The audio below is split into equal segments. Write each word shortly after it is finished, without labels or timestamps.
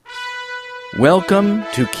Welcome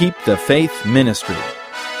to Keep the Faith Ministry.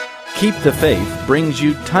 Keep the Faith brings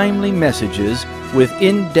you timely messages with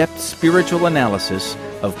in-depth spiritual analysis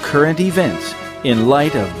of current events in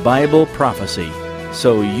light of Bible prophecy,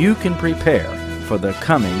 so you can prepare for the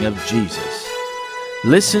coming of Jesus.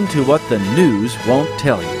 Listen to what the news won't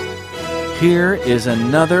tell you. Here is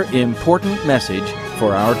another important message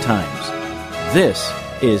for our times. This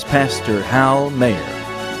is Pastor Hal Mayer.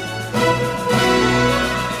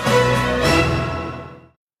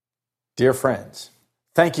 Dear friends,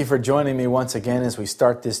 thank you for joining me once again as we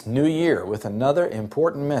start this new year with another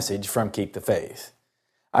important message from Keep the Faith.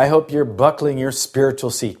 I hope you're buckling your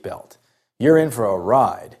spiritual seatbelt. You're in for a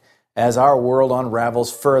ride as our world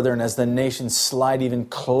unravels further and as the nations slide even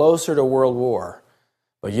closer to world war.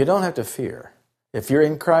 But you don't have to fear. If you're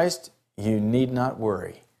in Christ, you need not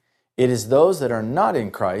worry. It is those that are not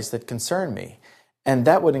in Christ that concern me, and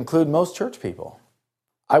that would include most church people.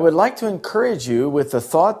 I would like to encourage you with the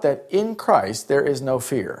thought that in Christ there is no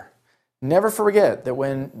fear. Never forget that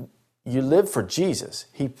when you live for Jesus,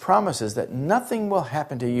 He promises that nothing will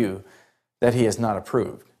happen to you that He has not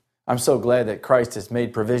approved. I'm so glad that Christ has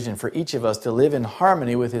made provision for each of us to live in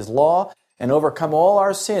harmony with His law and overcome all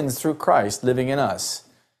our sins through Christ living in us.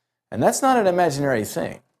 And that's not an imaginary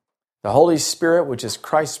thing. The Holy Spirit, which is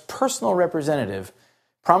Christ's personal representative,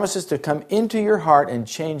 promises to come into your heart and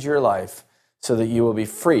change your life so that you will be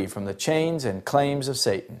free from the chains and claims of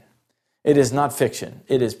Satan. It is not fiction.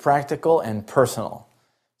 It is practical and personal.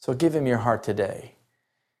 So give Him your heart today.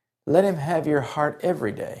 Let Him have your heart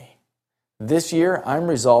every day. This year, I'm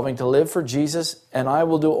resolving to live for Jesus, and I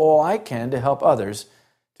will do all I can to help others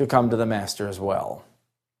to come to the Master as well.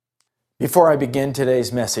 Before I begin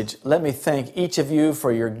today's message, let me thank each of you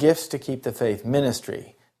for your gifts to Keep the Faith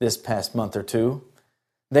ministry this past month or two.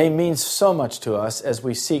 They mean so much to us as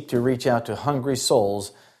we seek to reach out to hungry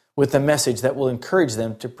souls with the message that will encourage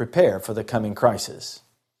them to prepare for the coming crisis.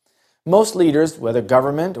 Most leaders, whether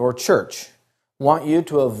government or church, want you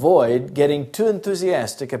to avoid getting too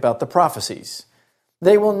enthusiastic about the prophecies.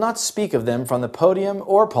 They will not speak of them from the podium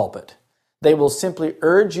or pulpit. They will simply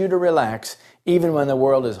urge you to relax even when the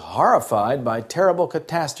world is horrified by terrible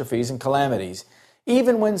catastrophes and calamities.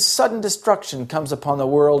 Even when sudden destruction comes upon the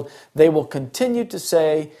world, they will continue to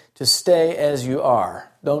say to stay as you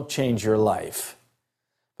are. Don't change your life.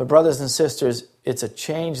 But brothers and sisters, it's a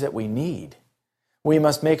change that we need. We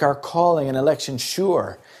must make our calling and election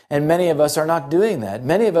sure, and many of us are not doing that.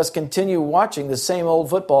 Many of us continue watching the same old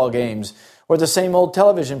football games or the same old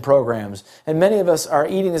television programs, and many of us are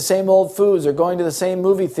eating the same old foods or going to the same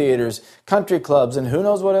movie theaters, country clubs, and who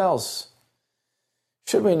knows what else.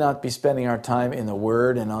 Should we not be spending our time in the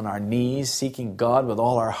Word and on our knees seeking God with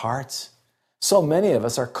all our hearts? So many of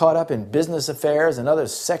us are caught up in business affairs and other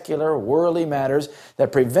secular, worldly matters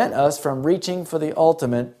that prevent us from reaching for the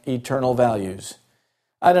ultimate eternal values.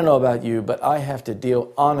 I don't know about you, but I have to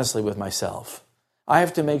deal honestly with myself. I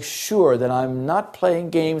have to make sure that I'm not playing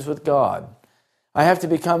games with God. I have to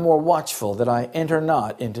become more watchful that I enter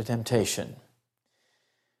not into temptation.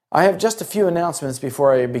 I have just a few announcements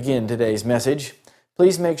before I begin today's message.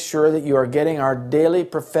 Please make sure that you are getting our daily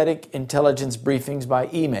prophetic intelligence briefings by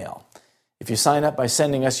email. If you sign up by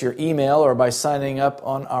sending us your email or by signing up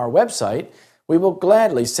on our website, we will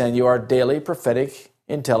gladly send you our daily prophetic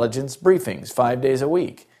intelligence briefings 5 days a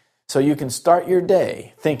week, so you can start your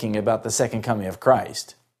day thinking about the second coming of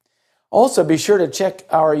Christ. Also, be sure to check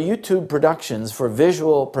our YouTube productions for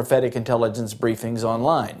visual prophetic intelligence briefings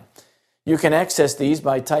online. You can access these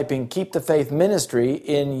by typing Keep the Faith Ministry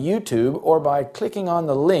in YouTube or by clicking on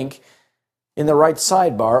the link in the right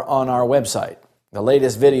sidebar on our website. The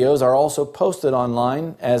latest videos are also posted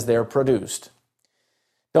online as they're produced.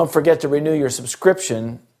 Don't forget to renew your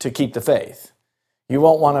subscription to Keep the Faith. You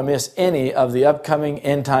won't want to miss any of the upcoming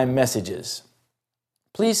end-time messages.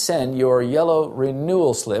 Please send your yellow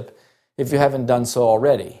renewal slip if you haven't done so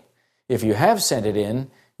already. If you have sent it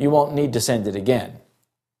in, you won't need to send it again.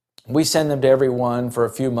 We send them to everyone for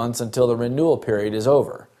a few months until the renewal period is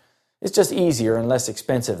over. It's just easier and less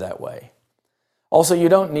expensive that way. Also, you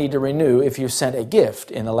don't need to renew if you sent a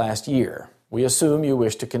gift in the last year. We assume you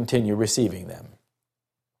wish to continue receiving them.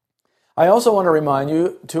 I also want to remind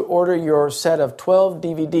you to order your set of 12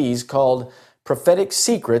 DVDs called Prophetic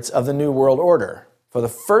Secrets of the New World Order. For the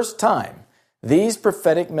first time, these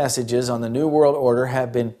prophetic messages on the New World Order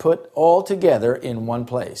have been put all together in one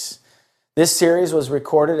place. This series was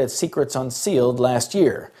recorded at Secrets Unsealed last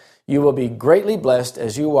year. You will be greatly blessed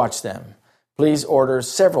as you watch them. Please order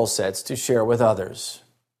several sets to share with others.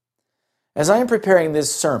 As I am preparing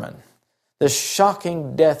this sermon, the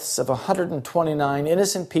shocking deaths of 129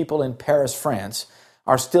 innocent people in Paris, France,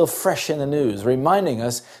 are still fresh in the news, reminding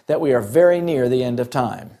us that we are very near the end of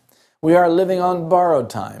time. We are living on borrowed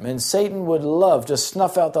time, and Satan would love to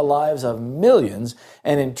snuff out the lives of millions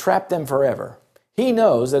and entrap them forever. He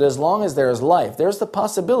knows that as long as there is life, there's the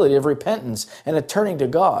possibility of repentance and a turning to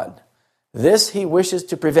God. This he wishes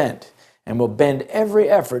to prevent and will bend every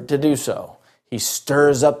effort to do so. He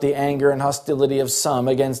stirs up the anger and hostility of some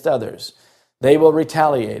against others. They will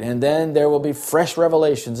retaliate, and then there will be fresh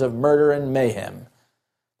revelations of murder and mayhem.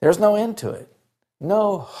 There's no end to it,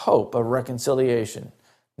 no hope of reconciliation,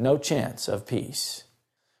 no chance of peace.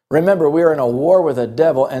 Remember, we are in a war with the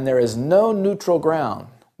devil, and there is no neutral ground,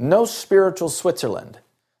 no spiritual Switzerland.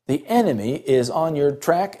 The enemy is on your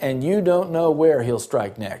track, and you don't know where he'll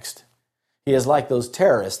strike next. He is like those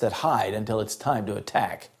terrorists that hide until it's time to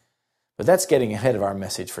attack. But that's getting ahead of our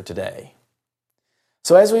message for today.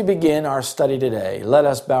 So as we begin our study today, let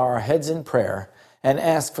us bow our heads in prayer and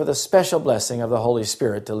ask for the special blessing of the Holy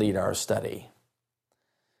Spirit to lead our study.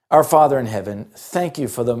 Our Father in heaven, thank you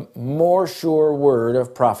for the more sure word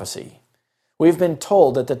of prophecy. We've been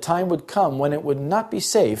told that the time would come when it would not be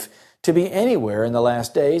safe to be anywhere in the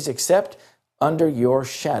last days except under your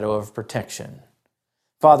shadow of protection.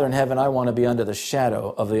 Father in heaven, I want to be under the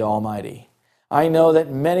shadow of the Almighty. I know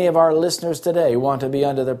that many of our listeners today want to be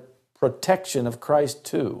under the protection of Christ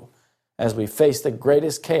too, as we face the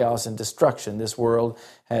greatest chaos and destruction this world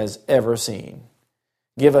has ever seen.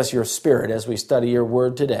 Give us your Spirit as we study your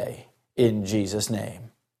word today. In Jesus'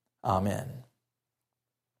 name, amen.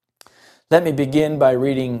 Let me begin by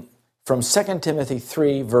reading from 2 Timothy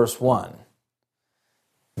 3, verse 1.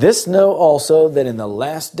 This know also that in the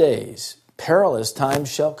last days perilous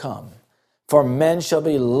times shall come, for men shall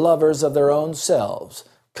be lovers of their own selves,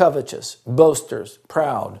 covetous, boasters,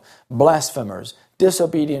 proud, blasphemers,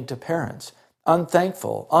 disobedient to parents,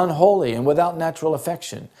 unthankful, unholy, and without natural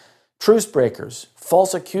affection, truce breakers,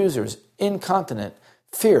 false accusers, incontinent,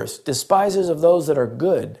 fierce, despisers of those that are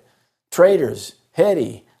good, traitors,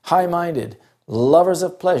 heady, high-minded, lovers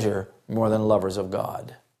of pleasure more than lovers of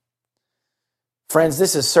God. Friends,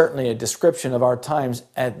 this is certainly a description of our times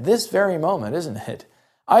at this very moment, isn't it?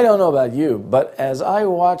 I don't know about you, but as I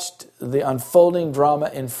watched the unfolding drama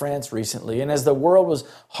in France recently, and as the world was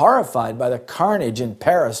horrified by the carnage in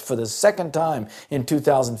Paris for the second time in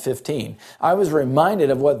 2015, I was reminded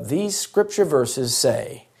of what these scripture verses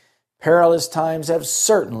say. Perilous times have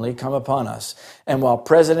certainly come upon us, and while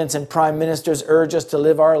presidents and prime ministers urge us to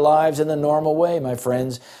live our lives in the normal way, my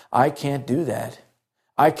friends, I can't do that.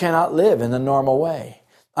 I cannot live in the normal way.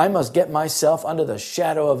 I must get myself under the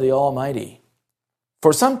shadow of the Almighty.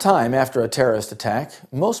 For some time after a terrorist attack,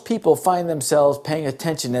 most people find themselves paying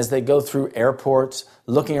attention as they go through airports,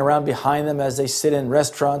 looking around behind them as they sit in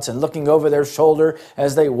restaurants, and looking over their shoulder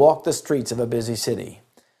as they walk the streets of a busy city.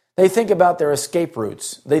 They think about their escape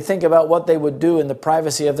routes. They think about what they would do in the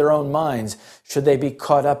privacy of their own minds should they be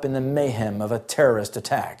caught up in the mayhem of a terrorist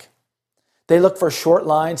attack. They look for short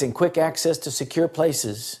lines and quick access to secure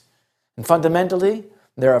places. And fundamentally,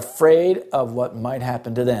 they're afraid of what might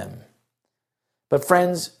happen to them. But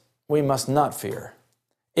friends, we must not fear.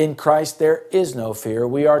 In Christ there is no fear.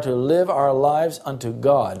 We are to live our lives unto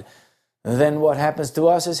God. Then what happens to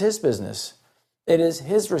us is His business. It is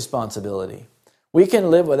His responsibility. We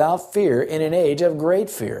can live without fear in an age of great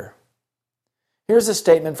fear. Here's a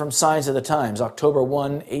statement from Signs of the Times, October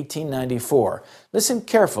 1, 1894. Listen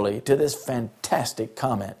carefully to this fantastic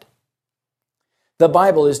comment. The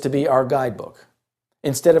Bible is to be our guidebook.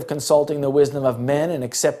 Instead of consulting the wisdom of men and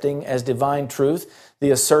accepting as divine truth the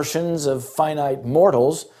assertions of finite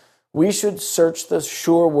mortals, we should search the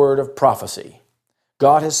sure word of prophecy.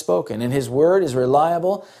 God has spoken, and His word is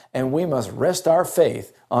reliable, and we must rest our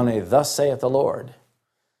faith on a "Thus saith the Lord."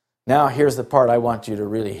 Now here's the part I want you to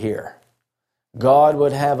really hear. God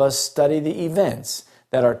would have us study the events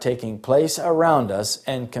that are taking place around us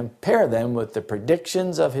and compare them with the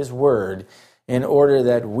predictions of His word in order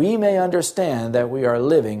that we may understand that we are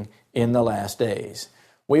living in the last days.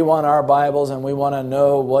 We want our Bibles and we want to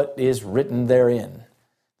know what is written therein.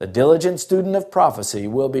 The diligent student of prophecy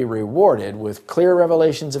will be rewarded with clear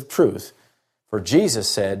revelations of truth, for Jesus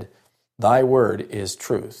said, "Thy word is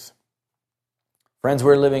truth." Friends,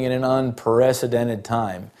 we're living in an unprecedented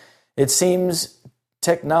time. It seems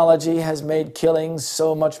technology has made killing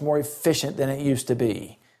so much more efficient than it used to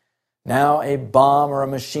be. Now a bomb or a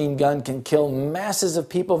machine gun can kill masses of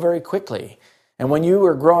people very quickly. And when you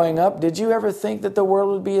were growing up, did you ever think that the world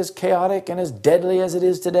would be as chaotic and as deadly as it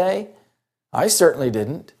is today? I certainly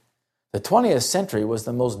didn't. The 20th century was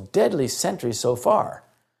the most deadly century so far,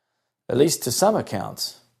 at least to some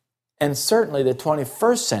accounts. And certainly the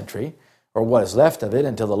 21st century, or what is left of it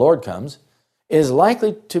until the Lord comes, is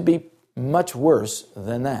likely to be much worse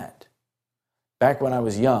than that. Back when I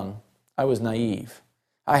was young, I was naive.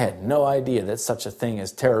 I had no idea that such a thing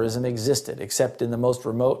as terrorism existed, except in the most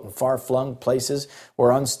remote and far-flung places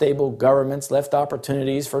where unstable governments left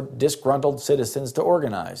opportunities for disgruntled citizens to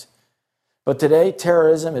organize. But today,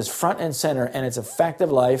 terrorism is front and center, and it's a fact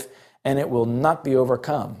of life, and it will not be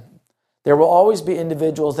overcome. There will always be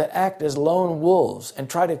individuals that act as lone wolves and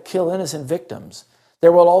try to kill innocent victims.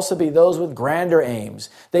 There will also be those with grander aims.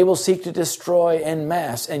 They will seek to destroy en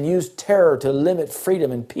masse and use terror to limit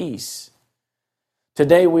freedom and peace.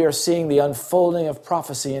 Today we are seeing the unfolding of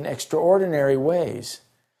prophecy in extraordinary ways.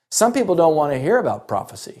 Some people don't want to hear about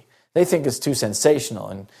prophecy. They think it's too sensational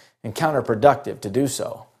and counterproductive to do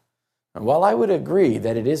so. And while I would agree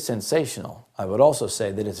that it is sensational, I would also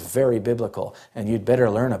say that it's very biblical and you'd better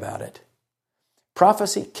learn about it.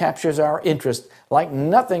 Prophecy captures our interest like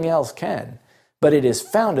nothing else can, but it is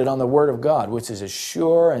founded on the Word of God, which is as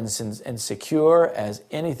sure and secure as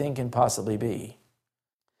anything can possibly be.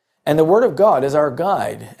 And the Word of God is our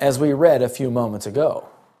guide, as we read a few moments ago.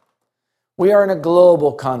 We are in a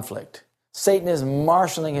global conflict. Satan is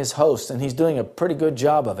marshaling his hosts, and he's doing a pretty good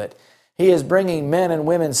job of it. He is bringing men and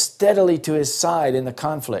women steadily to his side in the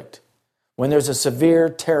conflict. When there's a severe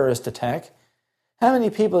terrorist attack, how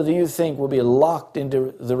many people do you think will be locked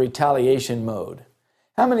into the retaliation mode?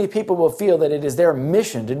 How many people will feel that it is their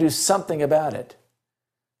mission to do something about it?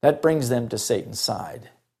 That brings them to Satan's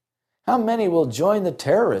side. How many will join the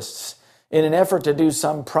terrorists in an effort to do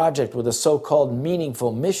some project with a so-called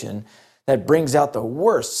meaningful mission that brings out the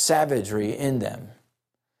worst savagery in them?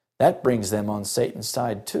 That brings them on Satan's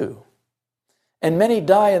side too. And many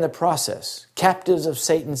die in the process, captives of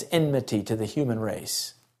Satan's enmity to the human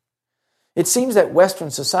race. It seems that Western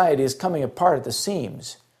society is coming apart at the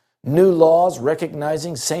seams. New laws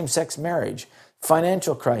recognizing same-sex marriage,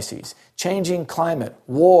 financial crises, changing climate,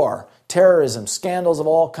 war, terrorism, scandals of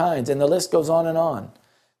all kinds, and the list goes on and on.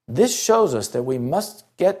 This shows us that we must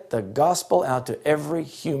get the gospel out to every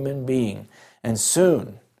human being, and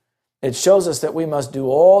soon. It shows us that we must do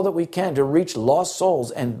all that we can to reach lost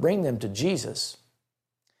souls and bring them to Jesus.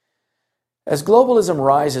 As globalism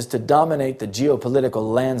rises to dominate the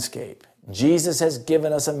geopolitical landscape, Jesus has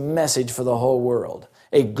given us a message for the whole world,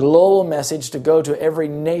 a global message to go to every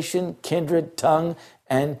nation, kindred, tongue,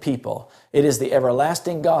 and people. It is the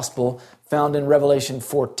everlasting gospel found in Revelation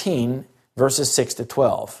 14, verses 6 to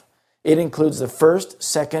 12. It includes the first,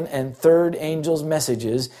 second, and third angels'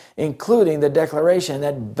 messages, including the declaration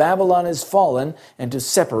that Babylon is fallen and to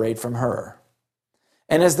separate from her.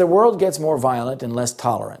 And as the world gets more violent and less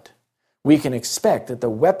tolerant, we can expect that the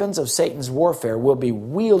weapons of Satan's warfare will be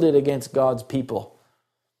wielded against God's people.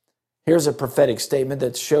 Here's a prophetic statement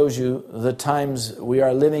that shows you the times we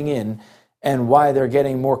are living in and why they're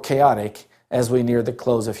getting more chaotic as we near the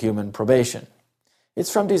close of human probation.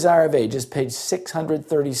 It's from Desire of Ages, page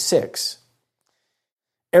 636.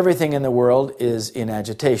 Everything in the world is in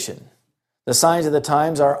agitation. The signs of the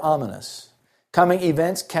times are ominous. Coming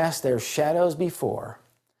events cast their shadows before.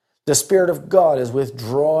 The Spirit of God is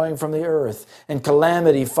withdrawing from the earth, and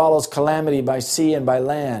calamity follows calamity by sea and by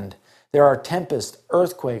land. There are tempests,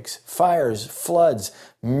 earthquakes, fires, floods,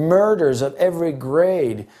 murders of every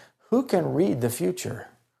grade. Who can read the future?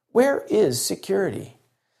 Where is security?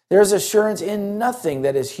 There is assurance in nothing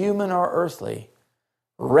that is human or earthly.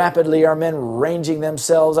 Rapidly are men ranging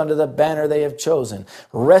themselves under the banner they have chosen.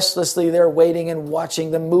 Restlessly they're waiting and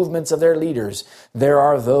watching the movements of their leaders. There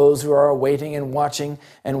are those who are waiting and watching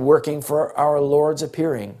and working for our Lord's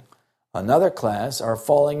appearing. Another class are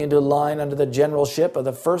falling into line under the generalship of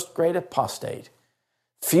the first great apostate.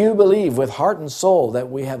 Few believe with heart and soul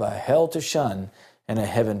that we have a hell to shun and a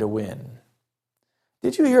heaven to win.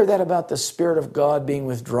 Did you hear that about the Spirit of God being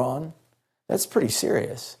withdrawn? That's pretty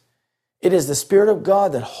serious. It is the Spirit of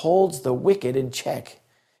God that holds the wicked in check.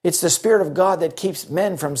 It's the Spirit of God that keeps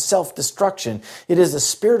men from self-destruction. It is the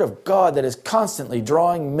Spirit of God that is constantly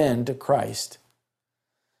drawing men to Christ.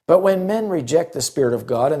 But when men reject the Spirit of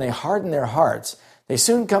God and they harden their hearts, they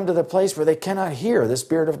soon come to the place where they cannot hear the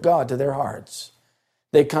Spirit of God to their hearts.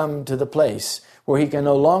 They come to the place where He can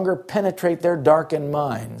no longer penetrate their darkened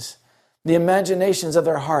minds. The imaginations of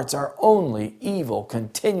their hearts are only evil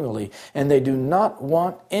continually, and they do not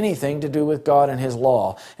want anything to do with God and His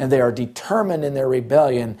law, and they are determined in their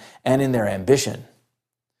rebellion and in their ambition.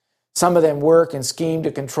 Some of them work and scheme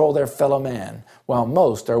to control their fellow man, while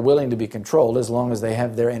most are willing to be controlled as long as they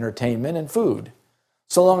have their entertainment and food.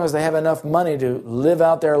 So long as they have enough money to live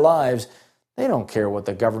out their lives, they don't care what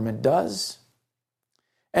the government does.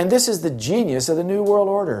 And this is the genius of the New World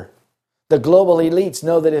Order. The global elites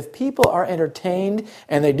know that if people are entertained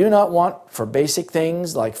and they do not want for basic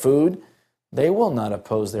things like food, they will not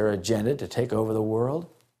oppose their agenda to take over the world.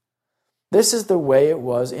 This is the way it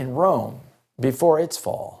was in Rome before its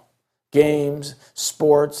fall. Games,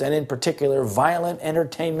 sports, and in particular violent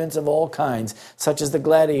entertainments of all kinds, such as the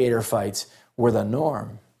gladiator fights, were the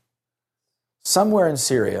norm. Somewhere in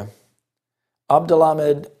Syria,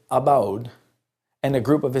 Abdulhamid Abaoud and a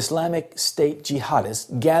group of Islamic State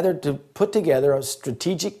jihadists gathered to put together a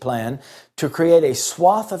strategic plan to create a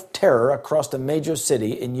swath of terror across a major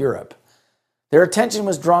city in Europe. Their attention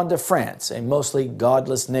was drawn to France, a mostly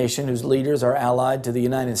godless nation whose leaders are allied to the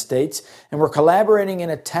United States and were collaborating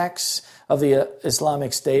in attacks of the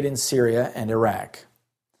Islamic State in Syria and Iraq.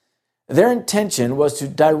 Their intention was to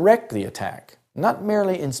direct the attack, not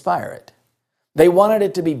merely inspire it. They wanted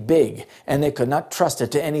it to be big, and they could not trust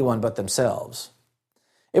it to anyone but themselves.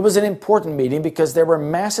 It was an important meeting because there were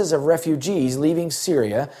masses of refugees leaving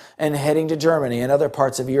Syria and heading to Germany and other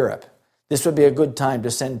parts of Europe. This would be a good time to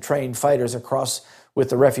send trained fighters across with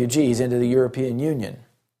the refugees into the European Union.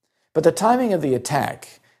 But the timing of the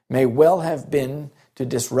attack may well have been to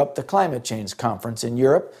disrupt the climate change conference in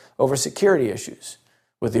Europe over security issues.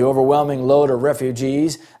 With the overwhelming load of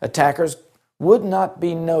refugees, attackers would not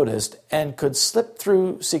be noticed and could slip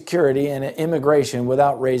through security and immigration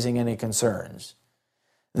without raising any concerns.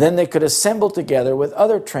 Then they could assemble together with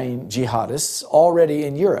other trained jihadists already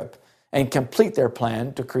in Europe and complete their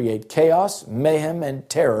plan to create chaos, mayhem, and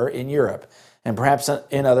terror in Europe, and perhaps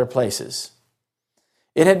in other places.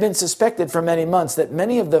 It had been suspected for many months that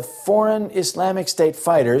many of the foreign Islamic State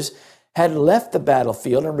fighters had left the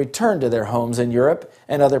battlefield and returned to their homes in Europe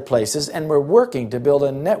and other places and were working to build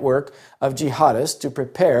a network of jihadists to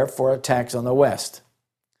prepare for attacks on the West.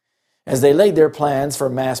 As they laid their plans for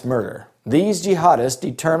mass murder, these jihadists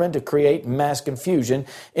determined to create mass confusion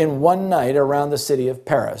in one night around the city of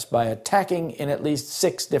Paris by attacking in at least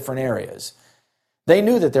 6 different areas. They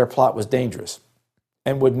knew that their plot was dangerous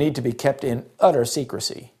and would need to be kept in utter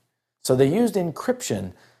secrecy. So they used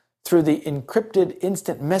encryption through the encrypted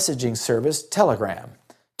instant messaging service Telegram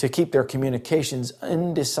to keep their communications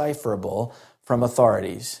indecipherable from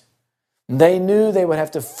authorities. They knew they would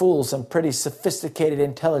have to fool some pretty sophisticated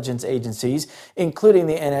intelligence agencies, including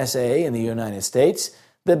the NSA in the United States,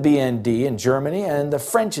 the BND in Germany, and the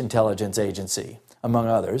French intelligence agency, among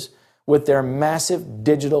others, with their massive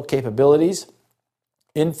digital capabilities,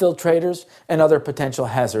 infiltrators, and other potential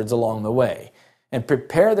hazards along the way, and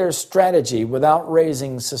prepare their strategy without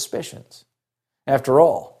raising suspicions. After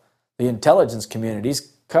all, the intelligence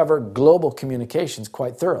communities cover global communications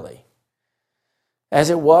quite thoroughly. As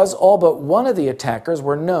it was, all but one of the attackers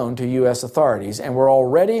were known to U.S. authorities and were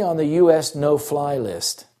already on the U.S. no-fly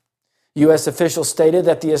list. U.S. officials stated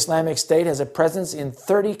that the Islamic State has a presence in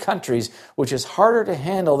 30 countries, which is harder to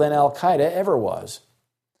handle than al-Qaeda ever was.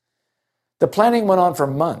 The planning went on for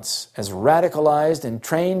months as radicalized and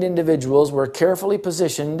trained individuals were carefully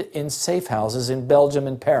positioned in safe houses in Belgium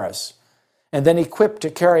and Paris, and then equipped to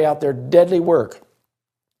carry out their deadly work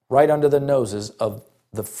right under the noses of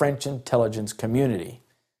the French intelligence community.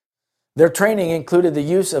 Their training included the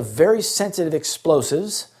use of very sensitive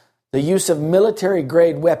explosives, the use of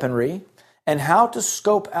military-grade weaponry, and how to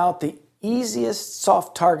scope out the easiest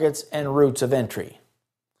soft targets and routes of entry.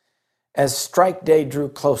 As strike day drew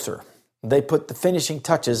closer, they put the finishing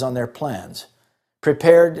touches on their plans,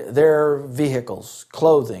 prepared their vehicles,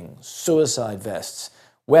 clothing, suicide vests,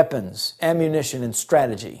 weapons, ammunition, and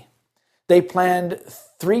strategy. They planned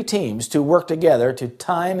 3 teams to work together to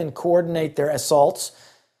time and coordinate their assaults,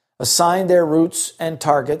 assign their routes and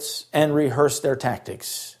targets, and rehearse their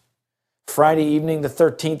tactics. Friday evening, the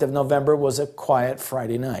 13th of November, was a quiet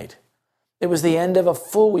Friday night. It was the end of a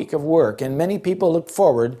full week of work, and many people looked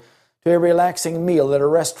forward to a relaxing meal at a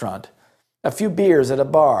restaurant, a few beers at a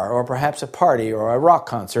bar, or perhaps a party or a rock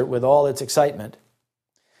concert with all its excitement.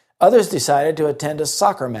 Others decided to attend a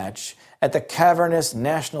soccer match at the cavernous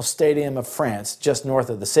National Stadium of France, just north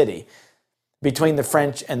of the city, between the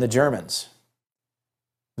French and the Germans.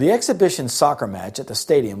 The exhibition soccer match at the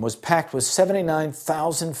stadium was packed with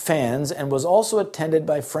 79,000 fans and was also attended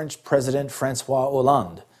by French President François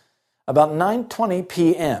Hollande. About 9:20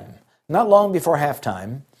 p.m., not long before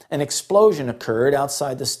halftime, an explosion occurred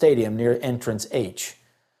outside the stadium near entrance H.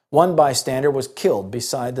 One bystander was killed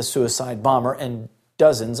beside the suicide bomber and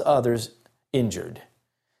dozens others injured.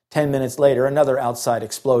 10 minutes later, another outside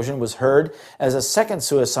explosion was heard as a second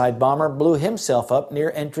suicide bomber blew himself up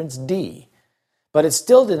near entrance D. But it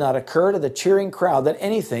still did not occur to the cheering crowd that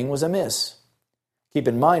anything was amiss. Keep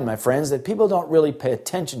in mind, my friends, that people don't really pay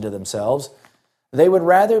attention to themselves They would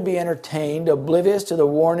rather be entertained, oblivious to the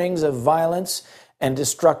warnings of violence and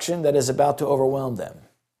destruction that is about to overwhelm them.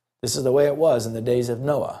 This is the way it was in the days of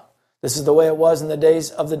Noah. This is the way it was in the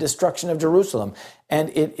days of the destruction of Jerusalem, and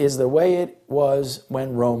it is the way it was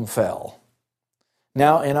when Rome fell.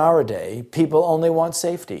 Now, in our day, people only want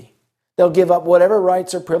safety. They'll give up whatever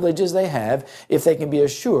rights or privileges they have if they can be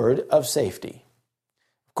assured of safety.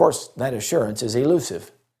 Of course, that assurance is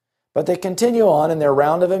elusive. But they continue on in their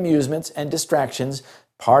round of amusements and distractions,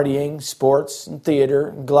 partying, sports, and theater,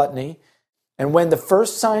 and gluttony. And when the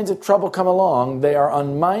first signs of trouble come along, they are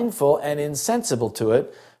unmindful and insensible to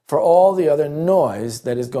it for all the other noise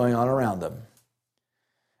that is going on around them.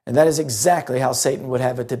 And that is exactly how Satan would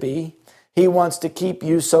have it to be. He wants to keep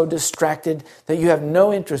you so distracted that you have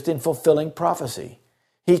no interest in fulfilling prophecy.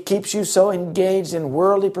 He keeps you so engaged in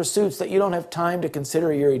worldly pursuits that you don't have time to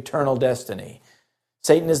consider your eternal destiny.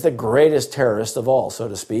 Satan is the greatest terrorist of all, so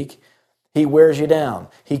to speak. He wears you down.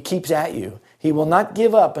 He keeps at you. He will not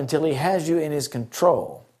give up until he has you in his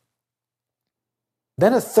control.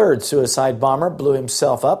 Then a third suicide bomber blew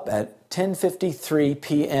himself up at 10:53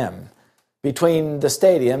 p.m. between the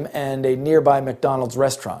stadium and a nearby McDonald's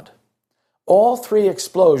restaurant. All three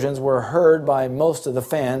explosions were heard by most of the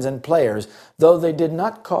fans and players, though they did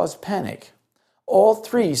not cause panic. All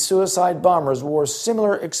three suicide bombers wore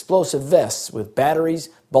similar explosive vests with batteries,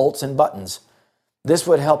 bolts, and buttons. This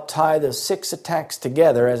would help tie the 6 attacks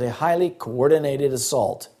together as a highly coordinated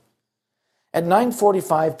assault. At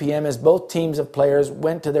 9:45 p.m., as both teams of players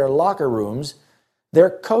went to their locker rooms, their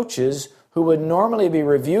coaches, who would normally be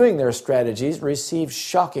reviewing their strategies, received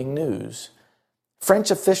shocking news.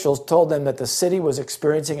 French officials told them that the city was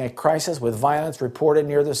experiencing a crisis with violence reported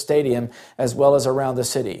near the stadium as well as around the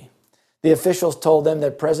city. The officials told them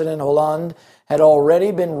that President Hollande had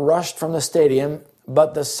already been rushed from the stadium,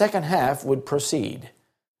 but the second half would proceed.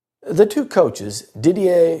 The two coaches,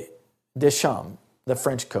 Didier Deschamps, the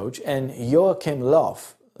French coach, and Joachim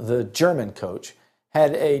Löw, the German coach,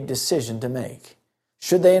 had a decision to make.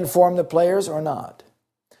 Should they inform the players or not?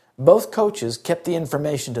 Both coaches kept the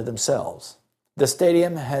information to themselves. The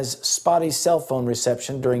stadium has spotty cell phone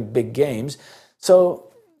reception during big games,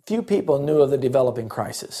 so few people knew of the developing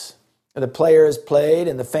crisis. The players played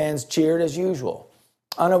and the fans cheered as usual,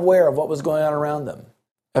 unaware of what was going on around them.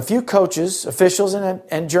 A few coaches, officials,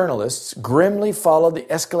 and journalists grimly followed the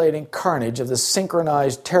escalating carnage of the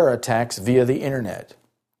synchronized terror attacks via the internet.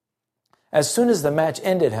 As soon as the match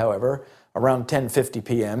ended, however, around 10:50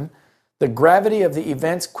 p.m., the gravity of the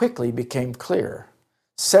events quickly became clear.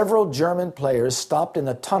 Several German players stopped in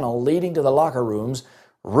the tunnel leading to the locker rooms,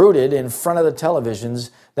 rooted in front of the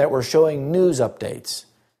televisions that were showing news updates.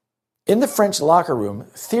 In the French locker room,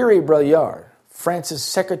 Thierry Braillard, France's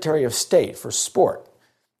Secretary of State for Sport,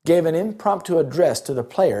 gave an impromptu address to the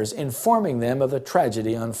players informing them of the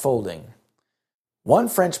tragedy unfolding. One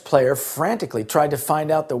French player frantically tried to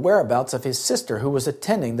find out the whereabouts of his sister who was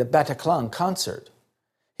attending the Bataclan concert.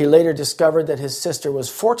 He later discovered that his sister was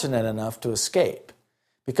fortunate enough to escape.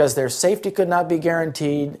 Because their safety could not be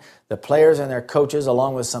guaranteed, the players and their coaches,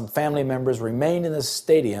 along with some family members, remained in the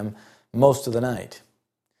stadium most of the night.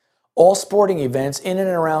 All sporting events in and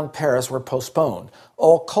around Paris were postponed.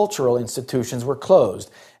 All cultural institutions were closed.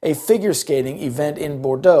 A figure skating event in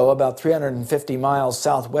Bordeaux, about 350 miles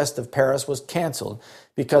southwest of Paris, was canceled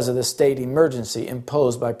because of the state emergency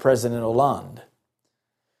imposed by President Hollande.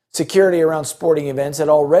 Security around sporting events had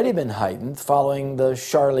already been heightened following the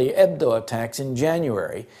Charlie Hebdo attacks in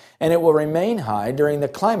January, and it will remain high during the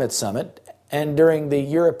Climate Summit and during the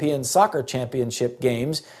European Soccer Championship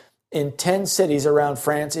games in 10 cities around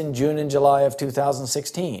France in June and July of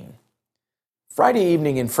 2016. Friday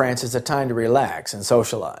evening in France is a time to relax and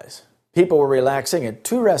socialize. People were relaxing at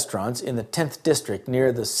 2 restaurants in the 10th district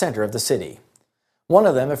near the center of the city. One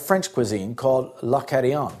of them a French cuisine called La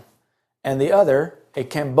Carillon, and the other a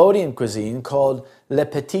Cambodian cuisine called Le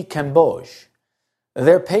Petit Cambodge.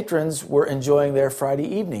 Their patrons were enjoying their Friday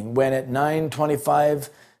evening when at 9:25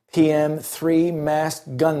 p.m. 3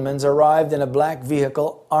 masked gunmen arrived in a black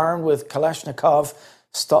vehicle armed with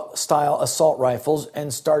Kalashnikov-style assault rifles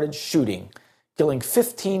and started shooting, killing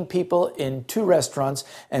 15 people in 2 restaurants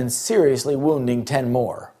and seriously wounding 10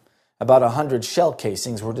 more. About 100 shell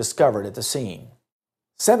casings were discovered at the scene.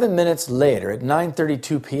 7 minutes later, at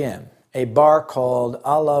 9:32 p.m., a bar called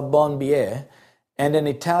À la Bonne Bière, and an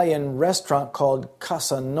Italian restaurant called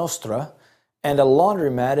Casa Nostra, and a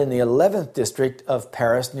laundromat in the 11th district of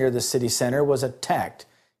Paris near the city center was attacked,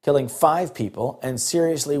 killing 5 people and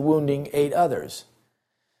seriously wounding 8 others.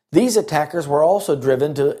 These attackers were also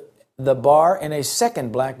driven to the bar in a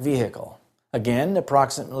second black vehicle. Again,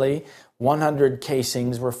 approximately 100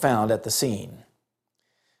 casings were found at the scene.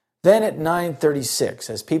 Then at 9:36,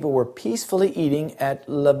 as people were peacefully eating at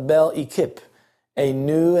La Belle Equipe, a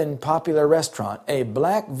new and popular restaurant, a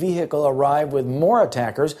black vehicle arrived with more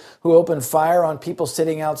attackers who opened fire on people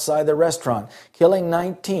sitting outside the restaurant, killing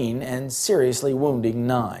 19 and seriously wounding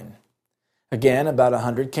 9. Again, about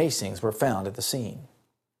 100 casings were found at the scene.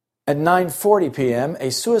 At 9:40 p.m.,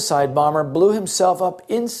 a suicide bomber blew himself up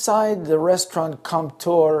inside the restaurant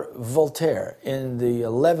Comptoir Voltaire in the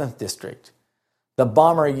 11th district. The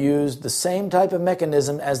bomber used the same type of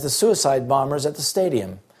mechanism as the suicide bombers at the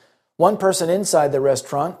stadium. One person inside the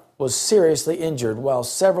restaurant was seriously injured, while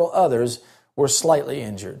several others were slightly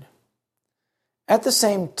injured. At the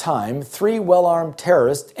same time, 3 well-armed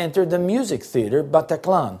terrorists entered the music theater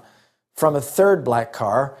Bataclan from a third black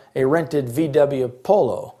car, a rented VW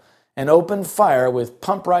Polo, and opened fire with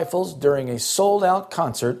pump rifles during a sold-out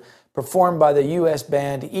concert performed by the U.S.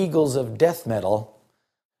 band Eagles of Death Metal.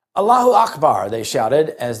 Allahu Akbar, they shouted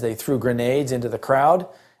as they threw grenades into the crowd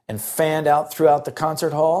and fanned out throughout the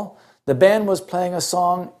concert hall. The band was playing a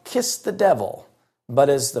song, Kiss the Devil, but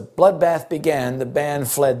as the bloodbath began, the band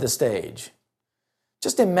fled the stage.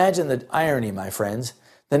 Just imagine the irony, my friends.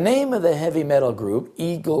 The name of the heavy metal group,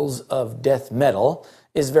 Eagles of Death Metal,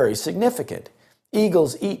 is very significant.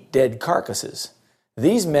 Eagles eat dead carcasses.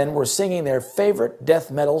 These men were singing their favorite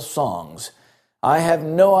death metal songs. I have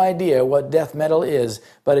no idea what death metal is,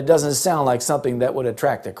 but it doesn't sound like something that would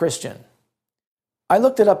attract a Christian. I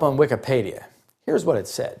looked it up on Wikipedia. Here's what it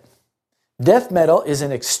said. Death metal is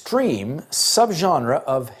an extreme subgenre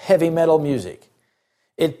of heavy metal music.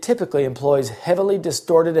 It typically employs heavily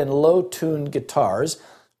distorted and low-tuned guitars,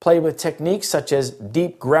 played with techniques such as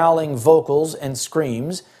deep growling vocals and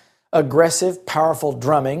screams, aggressive, powerful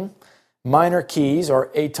drumming, minor keys or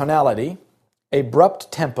atonality,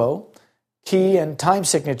 abrupt tempo, key and time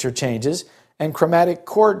signature changes, and chromatic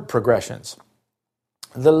chord progressions.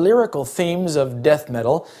 The lyrical themes of death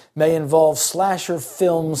metal may involve slasher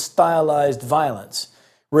film stylized violence,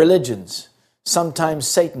 religions, sometimes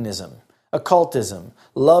Satanism, occultism,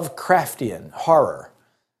 Lovecraftian horror,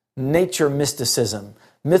 nature mysticism,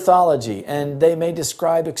 mythology, and they may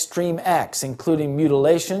describe extreme acts including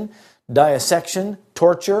mutilation, dissection,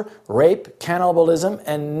 torture, rape, cannibalism,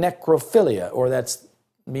 and necrophilia, or that's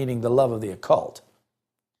meaning the love of the occult.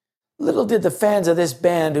 Little did the fans of this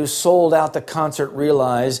band who sold out the concert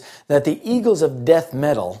realize that the Eagles of Death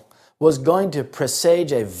Metal was going to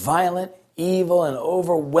presage a violent, evil, and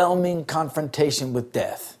overwhelming confrontation with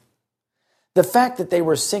death. The fact that they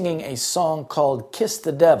were singing a song called Kiss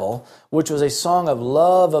the Devil, which was a song of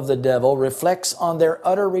love of the devil, reflects on their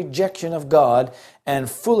utter rejection of God and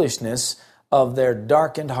foolishness of their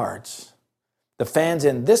darkened hearts. The fans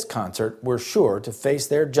in this concert were sure to face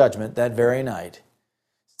their judgment that very night.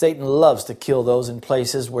 Satan loves to kill those in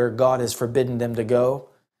places where God has forbidden them to go.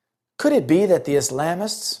 Could it be that the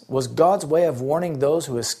Islamists was God's way of warning those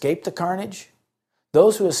who escaped the carnage?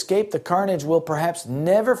 Those who escape the carnage will perhaps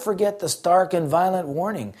never forget the stark and violent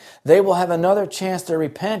warning. They will have another chance to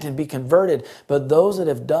repent and be converted, but those that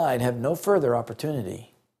have died have no further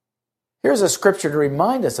opportunity. Here's a scripture to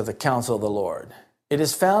remind us of the counsel of the Lord. It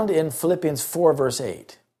is found in Philippians 4, verse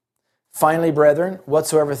 8. Finally, brethren,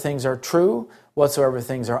 whatsoever things are true, whatsoever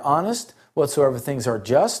things are honest, whatsoever things are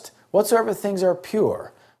just, whatsoever things are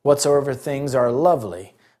pure, whatsoever things are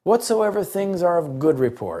lovely, whatsoever things are of good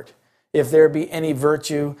report, if there be any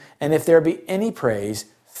virtue, and if there be any praise,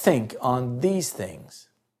 think on these things.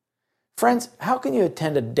 Friends, how can you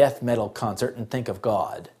attend a death metal concert and think of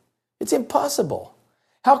God? It's impossible.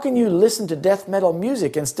 How can you listen to death metal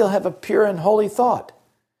music and still have a pure and holy thought?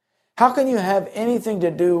 How can you have anything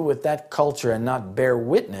to do with that culture and not bear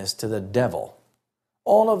witness to the devil?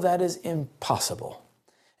 All of that is impossible.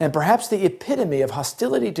 And perhaps the epitome of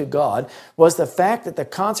hostility to God was the fact that the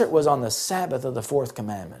concert was on the Sabbath of the fourth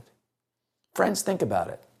commandment. Friends, think about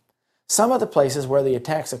it. Some of the places where the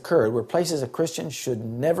attacks occurred were places a Christian should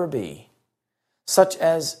never be, such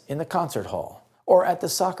as in the concert hall or at the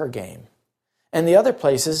soccer game. And the other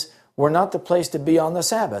places were not the place to be on the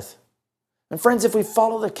Sabbath. And friends, if we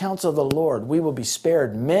follow the counsel of the Lord, we will be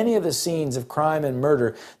spared many of the scenes of crime and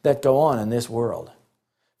murder that go on in this world.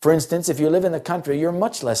 For instance, if you live in the country, you're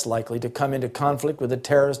much less likely to come into conflict with a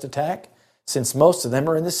terrorist attack, since most of them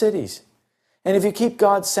are in the cities. And if you keep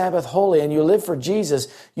God's Sabbath holy and you live for Jesus,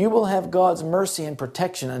 you will have God's mercy and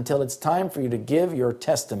protection until it's time for you to give your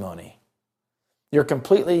testimony. You're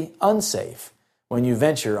completely unsafe when you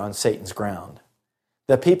venture on Satan's ground.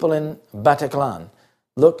 The people in Bataclan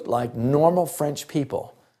looked like normal French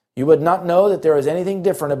people. You would not know that there was anything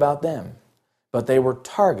different about them, but they were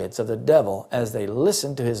targets of the devil as they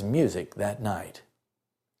listened to his music that night.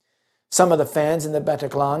 Some of the fans in the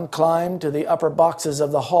Bataclan climbed to the upper boxes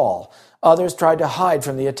of the hall. Others tried to hide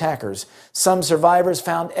from the attackers. Some survivors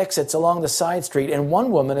found exits along the side street, and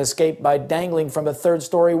one woman escaped by dangling from a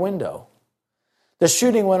third-story window. The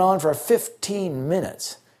shooting went on for 15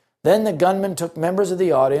 minutes. Then the gunman took members of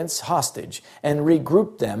the audience hostage and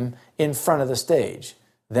regrouped them in front of the stage,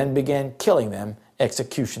 then began killing them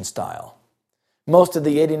execution style. Most of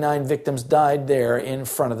the 89 victims died there in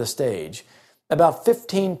front of the stage. About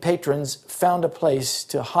 15 patrons found a place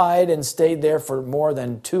to hide and stayed there for more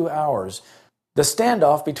than 2 hours. The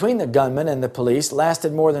standoff between the gunman and the police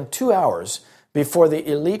lasted more than 2 hours before the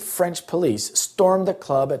elite French police stormed the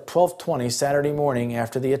club at 12:20 Saturday morning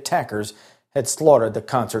after the attackers had slaughtered the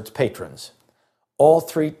concert's patrons. All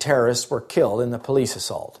 3 terrorists were killed in the police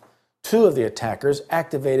assault. 2 of the attackers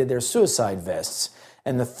activated their suicide vests,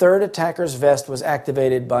 and the 3rd attacker's vest was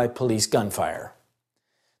activated by police gunfire.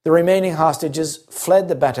 The remaining hostages fled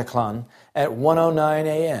the Bataclan at 1:09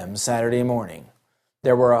 a.m. Saturday morning.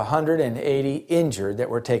 There were 180 injured that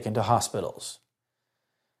were taken to hospitals.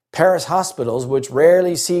 Paris hospitals, which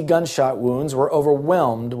rarely see gunshot wounds, were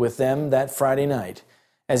overwhelmed with them that Friday night,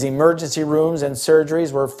 as emergency rooms and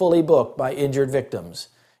surgeries were fully booked by injured victims.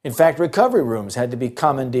 In fact, recovery rooms had to be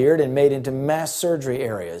commandeered and made into mass surgery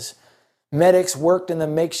areas. Medics worked in the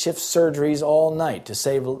makeshift surgeries all night to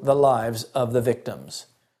save the lives of the victims.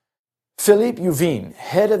 Philippe Juvin,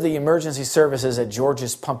 head of the emergency services at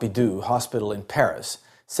Georges Pompidou Hospital in Paris,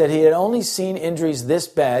 said he had only seen injuries this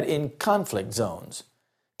bad in conflict zones.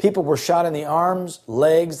 People were shot in the arms,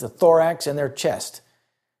 legs, the thorax, and their chest.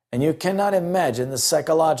 And you cannot imagine the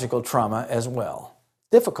psychological trauma as well.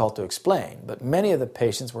 Difficult to explain, but many of the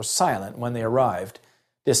patients were silent when they arrived,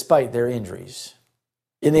 despite their injuries.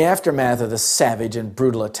 In the aftermath of the savage and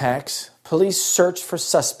brutal attacks, police searched for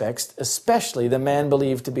suspects, especially the man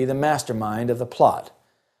believed to be the mastermind of the plot,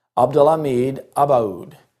 Abdelhamid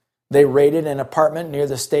Abaoud. They raided an apartment near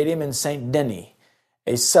the stadium in Saint-Denis,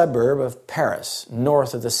 a suburb of Paris,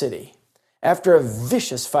 north of the city. After a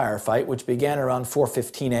vicious firefight, which began around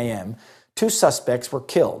 4:15 a.m., 2 suspects were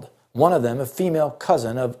killed, one of them a female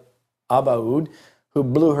cousin of Abaoud who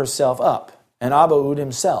blew herself up, and Abaoud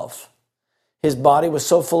himself. His body was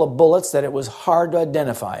so full of bullets that it was hard to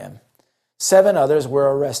identify him. 7 others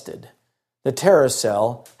were arrested. The terror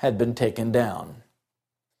cell had been taken down.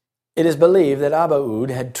 It is believed that Abaoud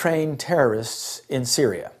had trained terrorists in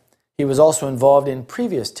Syria. He was also involved in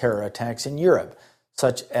previous terror attacks in Europe,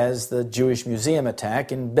 such as the Jewish Museum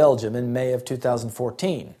attack in Belgium in May of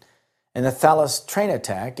 2014, and the Thalys train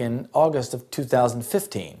attack in August of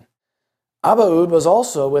 2015. Abaoud was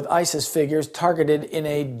also with ISIS figures targeted in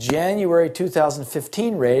a January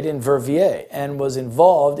 2015 raid in Verviers and was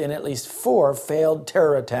involved in at least 4 failed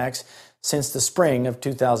terror attacks since the spring of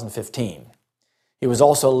 2015. He was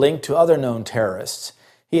also linked to other known terrorists.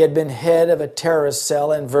 He had been head of a terrorist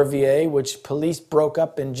cell in Verviers, which police broke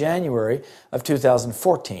up in January of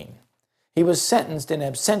 2014. He was sentenced in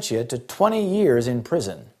absentia to 20 years in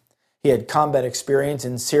prison. He had combat experience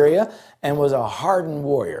in Syria and was a hardened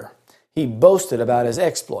warrior. He boasted about his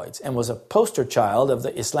exploits and was a poster child of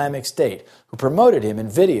the Islamic State, who promoted him in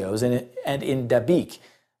videos and in Dabiq,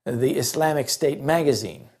 the Islamic State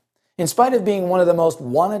magazine. In spite of being one of the most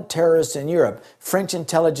wanted terrorists in Europe, French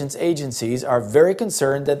intelligence agencies are very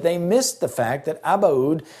concerned that they missed the fact that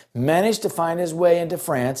Abaoud managed to find his way into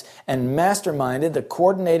France and masterminded the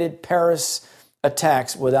coordinated Paris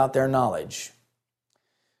attacks without their knowledge.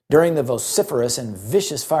 During the vociferous and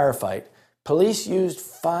vicious firefight, police used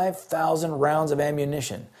 5,000 rounds of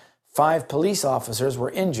ammunition. 5 police officers were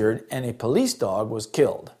injured and a police dog was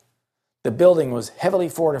killed. The building was heavily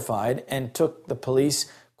fortified and took the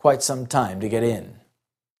police quite some time to get in.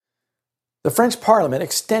 The French Parliament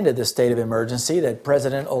extended the state of emergency that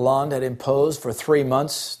President Hollande had imposed for 3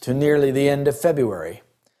 months to nearly the end of February.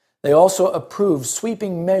 They also approved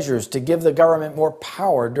sweeping measures to give the government more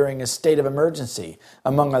power during a state of emergency,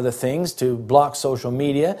 among other things, to block social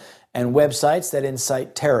media and websites that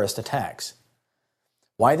incite terrorist attacks.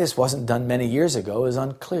 Why this wasn't done many years ago is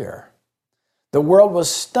unclear. The world was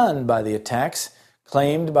stunned by the attacks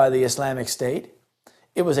claimed by the Islamic State.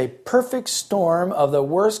 It was a perfect storm of the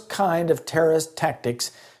worst kind of terrorist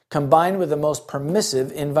tactics combined with the most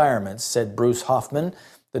permissive environments, said Bruce Hoffman,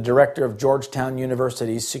 the director of Georgetown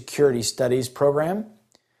University's Security Studies program.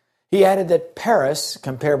 He added that Paris,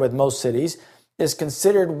 compared with most cities, is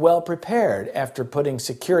considered well prepared after putting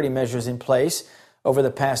security measures in place over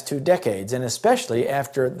the past 2 decades, and especially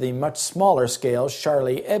after the much smaller scale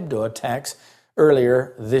Charlie Hebdo attacks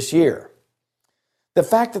earlier this year. The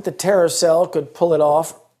fact that the terror cell could pull it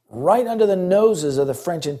off right under the noses of the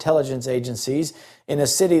French intelligence agencies in a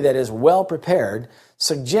city that is well prepared,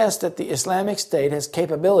 suggests that the Islamic State has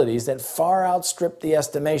capabilities that far outstrip the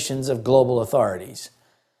estimations of global authorities.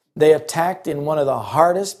 They attacked in one of the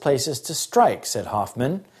hardest places to strike, said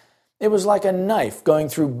Hoffman. It was like a knife going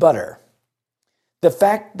through butter. The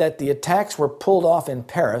fact that the attacks were pulled off in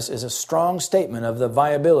Paris is a strong statement of the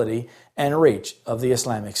viability and reach of the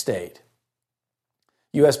Islamic State.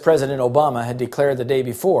 U.S. President Obama had declared the day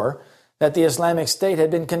before that the Islamic State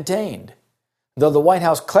had been contained. Though the White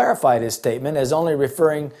House clarified his statement as only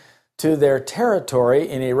referring to their territory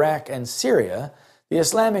in Iraq and Syria, the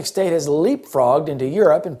Islamic State has leapfrogged into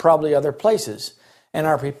Europe and probably other places, and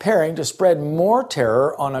are preparing to spread more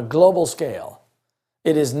terror on a global scale.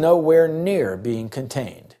 It is nowhere near being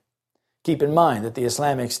contained. Keep in mind that the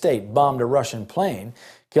Islamic State bombed a Russian plane,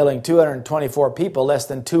 killing 224 people less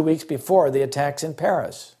than 2 weeks before the attacks in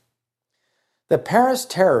Paris. The Paris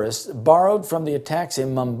terrorists borrowed from the attacks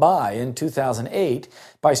in Mumbai in 2008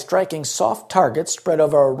 by striking soft targets spread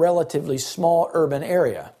over a relatively small urban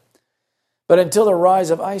area. But until the rise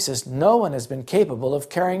of ISIS, no one has been capable of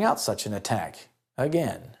carrying out such an attack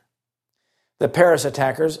again. The Paris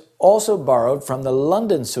attackers also borrowed from the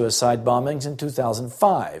London suicide bombings in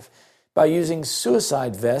 2005 by using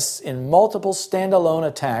suicide vests in multiple standalone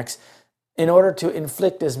attacks in order to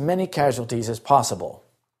inflict as many casualties as possible.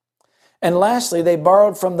 And lastly, they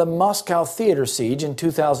borrowed from the Moscow theater siege in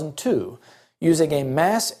 2002, using a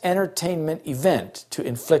mass entertainment event to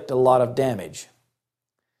inflict a lot of damage.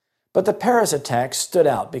 But the Paris attacks stood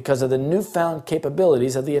out because of the newfound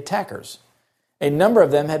capabilities of the attackers. A number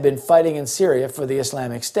of them had been fighting in Syria for the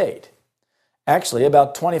Islamic State. Actually,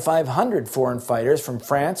 about 2,500 foreign fighters from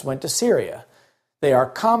France went to Syria. They are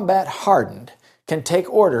combat hardened, can take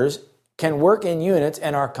orders, can work in units,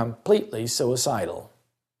 and are completely suicidal.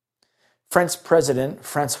 French President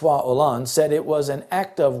François Hollande said it was an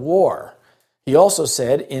act of war. He also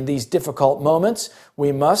said, in these difficult moments,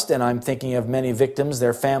 we must, and I'm thinking of many victims,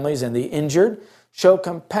 their families, and the injured, show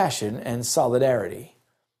compassion and solidarity.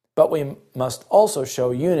 But we must also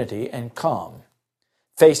show unity and calm.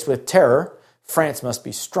 Faced with terror, France must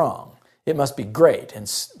be strong. It must be great, and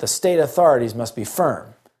the state authorities must be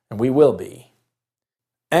firm, and we will be.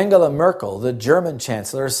 Angela Merkel, the German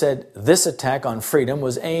chancellor, said this attack on freedom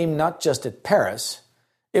was aimed not just at Paris,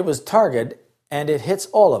 it was targeted, and it hits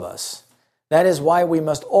all of us. That is why we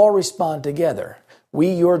must all respond together. We,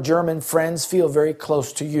 your German friends, feel very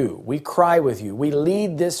close to you. We cry with you. We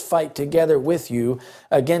lead this fight together with you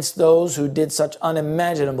against those who did such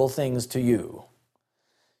unimaginable things to you.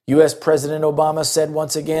 U.S. President Obama said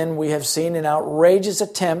once again, we have seen an outrageous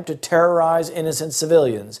attempt to terrorize innocent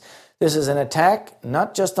civilians. This is an attack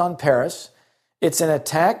not just on Paris. It's an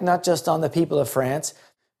attack not just on the people of France,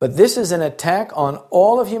 but this is an attack on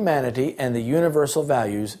all of humanity and the universal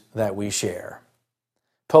values that we share.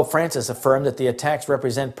 Pope Francis affirmed that the attacks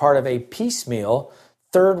represent part of a piecemeal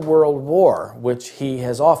Third World War, which he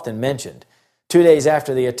has often mentioned. 2 days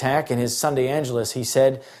after the attack, in his Sunday Angelus, he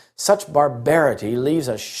said, such barbarity leaves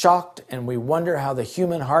us shocked, and we wonder how the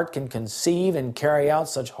human heart can conceive and carry out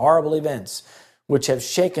such horrible events, which have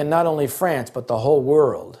shaken not only France, but the whole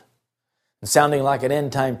world. And sounding like an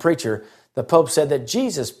end-time preacher, the Pope said that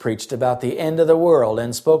Jesus preached about the end of the world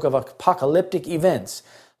and spoke of apocalyptic events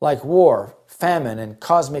like war, famine, and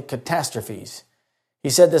cosmic catastrophes. He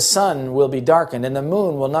said the sun will be darkened, and the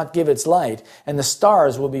moon will not give its light, and the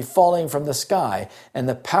stars will be falling from the sky, and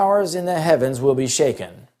the powers in the heavens will be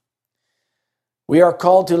shaken. We are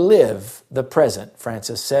called to live the present,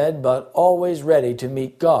 Francis said, but always ready to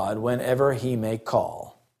meet God whenever he may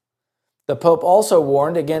call. The Pope also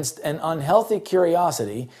warned against an unhealthy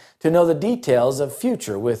curiosity to know the details of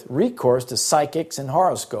future with recourse to psychics and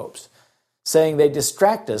horoscopes, saying they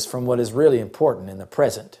distract us from what is really important in the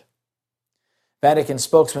present. Vatican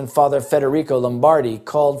spokesman Father Federico Lombardi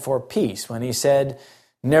called for peace when he said,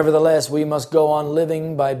 nevertheless, we must go on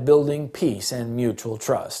living by building peace and mutual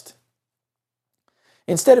trust.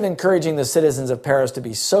 Instead of encouraging the citizens of Paris to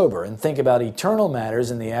be sober and think about eternal matters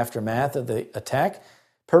in the aftermath of the attack,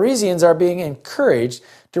 Parisians are being encouraged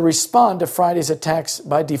to respond to Friday's attacks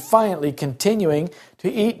by defiantly continuing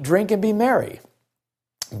to eat, drink, and be merry.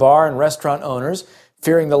 Bar and restaurant owners,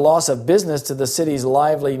 fearing the loss of business to the city's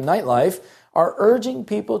lively nightlife, are urging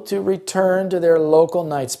people to return to their local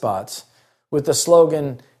night spots with the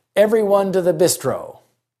slogan, everyone to the bistro.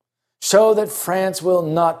 Show that France will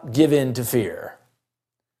not give in to fear.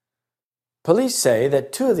 Police say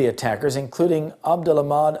that 2 of the attackers, including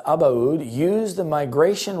Abdelhamid Abaoud, used the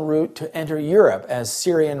migration route to enter Europe as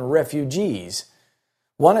Syrian refugees.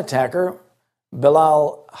 One attacker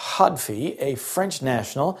Bilal Hadfi, a French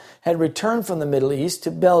national, had returned from the Middle East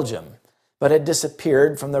to Belgium, but had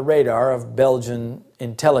disappeared from the radar of Belgian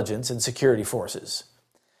intelligence and security forces.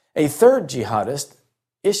 A third jihadist,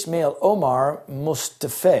 Ismail Omar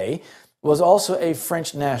Mustafa, was also a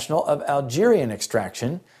French national of Algerian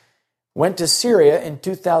extraction, went to Syria in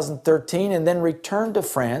 2013 and then returned to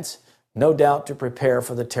France, no doubt to prepare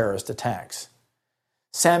for the terrorist attacks.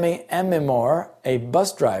 Sami Amimour, a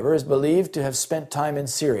bus driver, is believed to have spent time in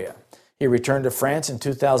Syria. He returned to France in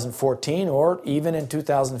 2014 or even in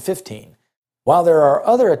 2015. While there are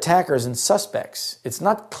other attackers and suspects, it's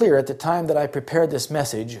not clear at the time that I prepared this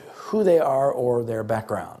message who they are or their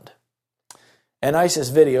background. An ISIS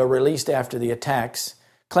video released after the attacks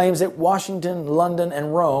claims that Washington, London,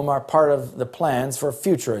 and Rome are part of the plans for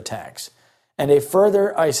future attacks, and a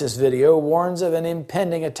further ISIS video warns of an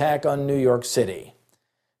impending attack on New York City.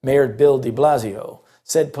 Mayor Bill de Blasio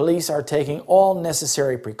said police are taking all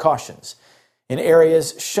necessary precautions in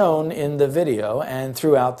areas shown in the video and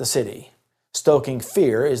throughout the city. Stoking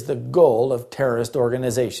fear is the goal of terrorist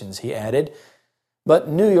organizations, he added, but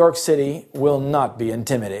New York City will not be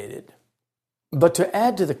intimidated. But to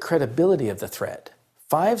add to the credibility of the threat,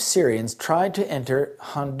 5 Syrians tried to enter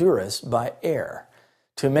Honduras by air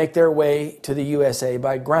to make their way to the USA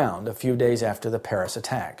by ground a few days after the Paris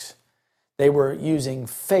attacks. They were using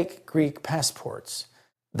fake Greek passports.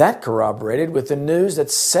 That corroborated with the news that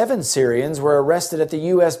 7 Syrians were arrested at the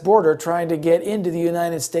U.S. border trying to get into the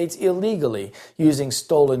United States illegally using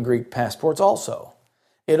stolen Greek passports also.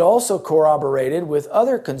 It also corroborated with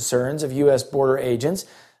other concerns of U.S. border agents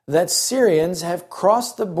that Syrians have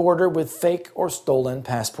crossed the border with fake or stolen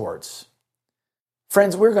passports.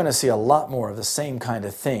 Friends, we're going to see a lot more of the same kind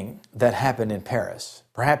of thing that happened in Paris,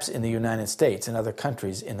 perhaps in the United States and other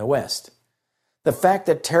countries in the West. The fact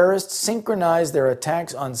that terrorists synchronized their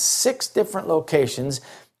attacks on 6 different locations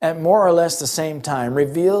at more or less the same time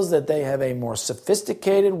reveals that they have a more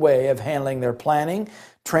sophisticated way of handling their planning,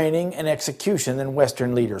 training, and execution than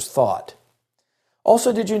Western leaders thought.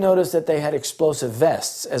 Also, did you notice that they had explosive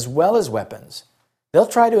vests as well as weapons? They'll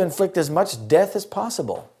try to inflict as much death as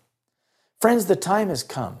possible. Friends, the time has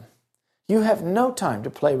come. You have no time to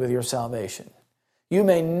play with your salvation. You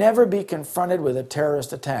may never be confronted with a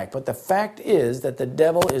terrorist attack, but the fact is that the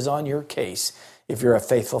devil is on your case if you're a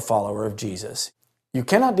faithful follower of Jesus. You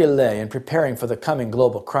cannot delay in preparing for the coming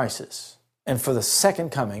global crisis and for the second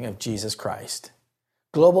coming of Jesus Christ.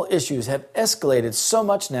 Global issues have escalated so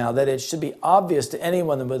much now that it should be obvious to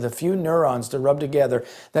anyone with a few neurons to rub together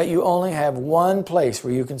that you only have one place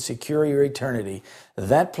where you can secure your eternity.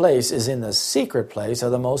 That place is in the secret place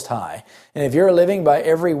of the Most High. And if you're living by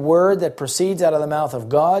every word that proceeds out of the mouth of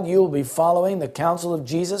God, you will be following the counsel of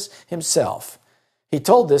Jesus himself. He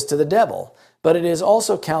told this to the devil, but it is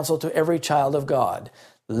also counsel to every child of God.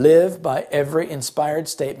 Live by every inspired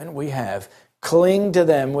statement we have. Cling to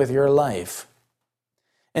them with your life.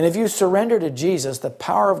 And if you surrender to Jesus, the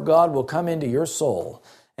power of God will come into your soul,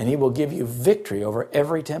 and he will give you victory over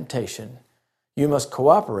every temptation. You must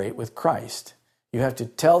cooperate with Christ. You have to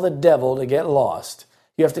tell the devil to get lost.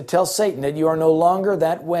 You have to tell Satan that you are no longer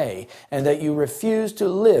that way, and that you refuse to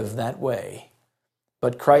live that way.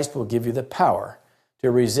 But Christ will give you the power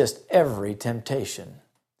to resist every temptation.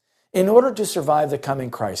 In order to survive the coming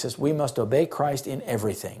crisis, we must obey Christ in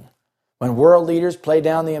everything. When world leaders play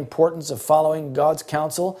down the importance of following God's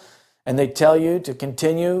counsel and they tell you to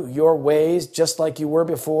continue your ways just like you were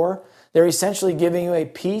before, they're essentially giving you a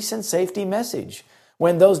peace and safety message.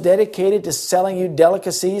 When those dedicated to selling you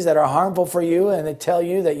delicacies that are harmful for you and they tell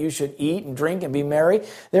you that you should eat and drink and be merry,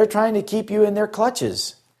 they're trying to keep you in their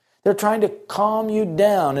clutches. They're trying to calm you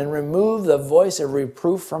down and remove the voice of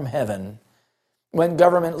reproof from heaven. When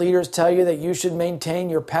government leaders tell you that you should maintain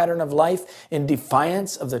your pattern of life in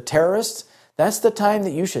defiance of the terrorists, that's the time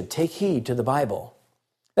that you should take heed to the Bible.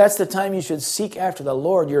 That's the time you should seek after the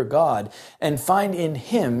Lord your God and find in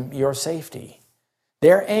him your safety.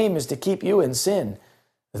 Their aim is to keep you in sin.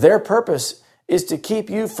 Their purpose is to keep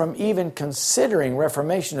you from even considering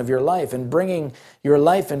reformation of your life and bringing your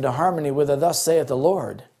life into harmony with the thus saith the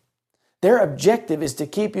Lord. Their objective is to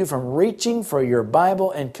keep you from reaching for your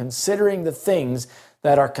Bible and considering the things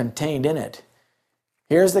that are contained in it.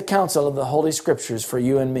 Here's the counsel of the Holy Scriptures for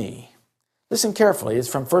you and me. Listen carefully. It's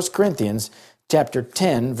from 1 Corinthians chapter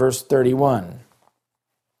 10, verse 31.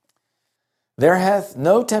 There hath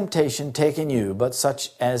no temptation taken you, but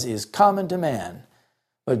such as is common to man.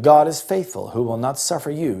 But God is faithful, who will not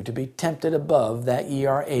suffer you to be tempted above that ye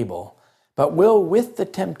are able, but will with the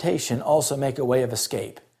temptation also make a way of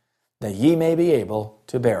escape, that ye may be able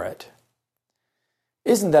to bear it.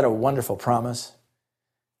 Isn't that a wonderful promise?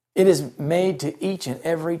 It is made to each and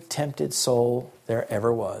every tempted soul there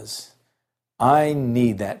ever was. I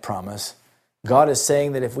need that promise. God is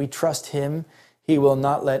saying that if we trust Him, He will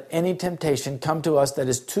not let any temptation come to us that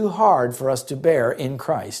is too hard for us to bear in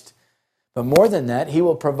Christ. But more than that, He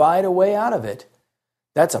will provide a way out of it.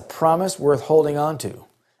 That's a promise worth holding on to.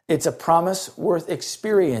 It's a promise worth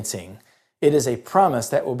experiencing. It is a promise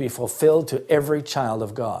that will be fulfilled to every child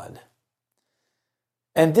of God.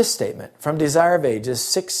 And this statement from Desire of Ages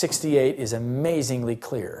 668 is amazingly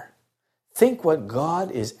clear. Think what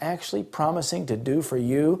God is actually promising to do for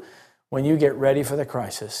you when you get ready for the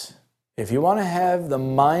crisis. If you want to have the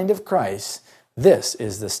mind of Christ, this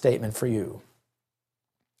is the statement for you.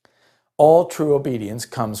 All true obedience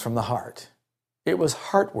comes from the heart. It was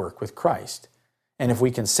heart work with Christ. And if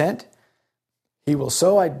we consent, He will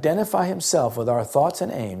so identify Himself with our thoughts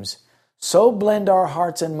and aims, so blend our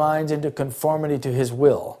hearts and minds into conformity to His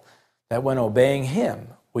will, that when obeying Him,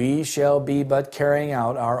 we shall be but carrying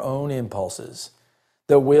out our own impulses.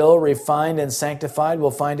 The will, refined and sanctified,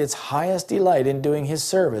 will find its highest delight in doing His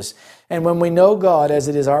service. And when we know God as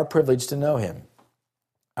it is our privilege to know Him,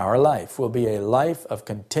 our life will be a life of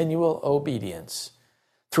continual obedience.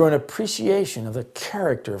 Through an appreciation of the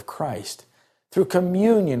character of Christ, through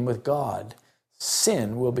communion with God,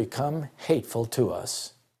 sin will become hateful to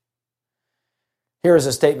us. Here is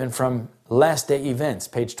a statement from Last Day Events,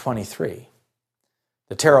 page 23.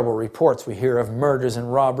 The terrible reports we hear of murders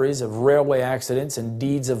and robberies, of railway accidents and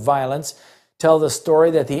deeds of violence tell the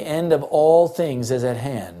story that the end of all things is at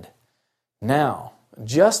hand. Now,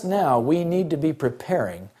 just now, we need to be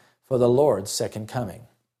preparing for the Lord's second coming.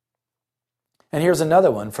 And here's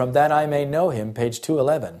another one from That I May Know Him, page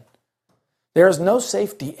 211. There is no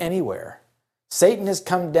safety anywhere. Satan has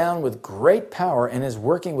come down with great power and is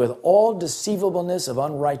working with all deceivableness of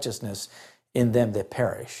unrighteousness in them that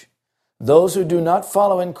perish. Those who do not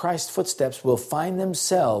follow in Christ's footsteps will find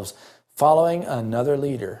themselves following another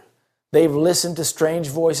leader. They've listened to strange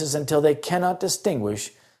voices until they cannot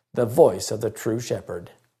distinguish the voice of the true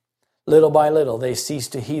shepherd. Little by little, they cease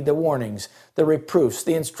to heed the warnings, the reproofs,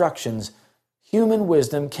 the instructions. Human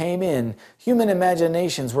wisdom came in. Human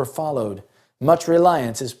imaginations were followed. Much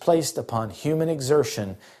reliance is placed upon human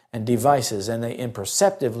exertion and devices, and they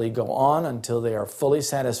imperceptibly go on until they are fully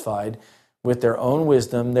satisfied with their own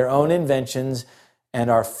wisdom, their own inventions, and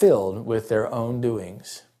are filled with their own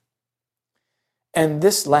doings. And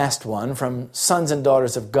this last one from Sons and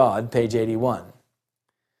Daughters of God, page 81.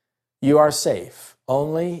 You are safe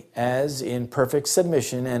only as in perfect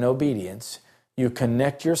submission and obedience you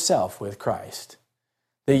connect yourself with Christ.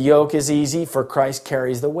 The yoke is easy, for Christ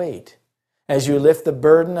carries the weight. As you lift the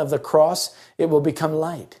burden of the cross, it will become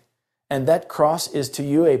light. And that cross is to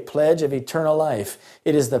you a pledge of eternal life.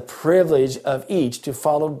 It is the privilege of each to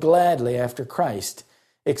follow gladly after Christ,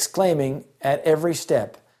 exclaiming at every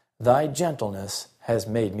step, Thy gentleness has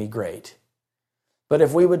made me great. But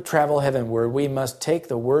if we would travel heavenward, we must take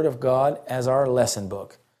the Word of God as our lesson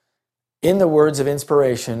book. In the words of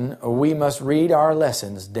inspiration, we must read our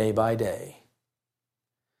lessons day by day.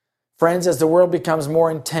 Friends, as the world becomes more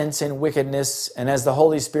intense in wickedness and as the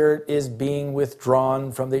Holy Spirit is being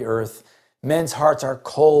withdrawn from the earth, men's hearts are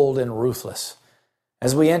cold and ruthless.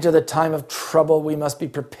 As we enter the time of trouble, we must be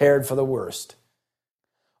prepared for the worst.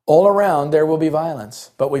 All around there will be violence,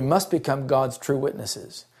 but we must become God's true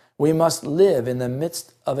witnesses. We must live in the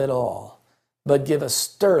midst of it all, but give a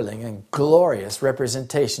sterling and glorious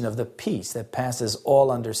representation of the peace that passes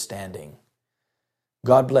all understanding.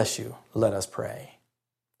 God bless you. Let us pray.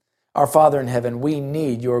 Our Father in heaven, we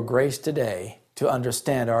need your grace today to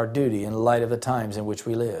understand our duty in light of the times in which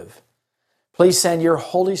we live. Please send your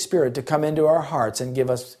Holy Spirit to come into our hearts and give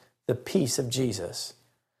us the peace of Jesus.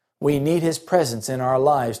 We need His presence in our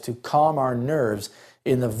lives to calm our nerves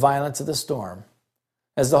in the violence of the storm.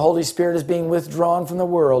 As the Holy Spirit is being withdrawn from the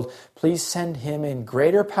world, please send Him in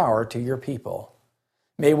greater power to your people.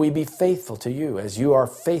 May we be faithful to you as you are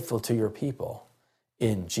faithful to your people.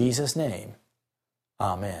 In Jesus' name,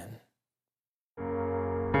 amen.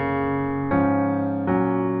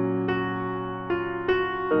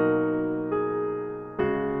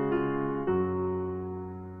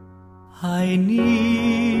 I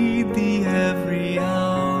need thee every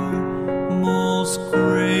hour, most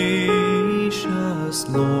gracious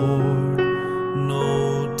Lord.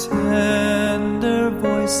 No tender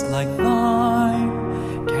voice like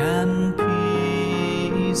thine can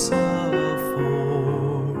peace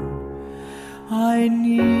afford. I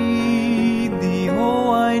need thee,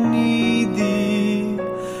 oh, I need thee,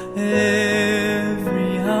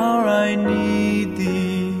 every hour I need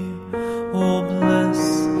thee. Oh, bless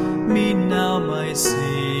me now, my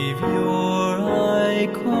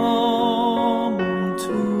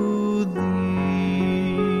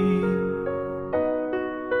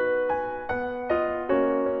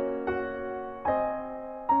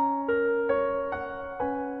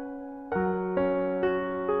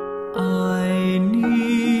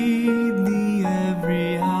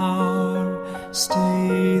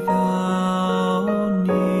stay thou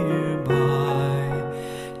nearby.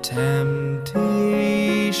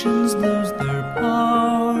 Temptations lose their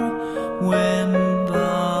power when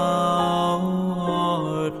thou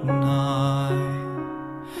art nigh.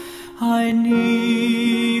 I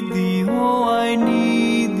need thee, oh, I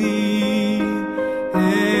need thee.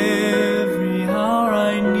 Every hour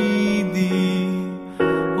I need thee.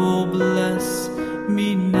 Oh, bless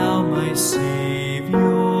me now, my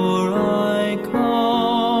Savior, I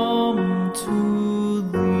come to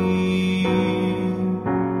thee.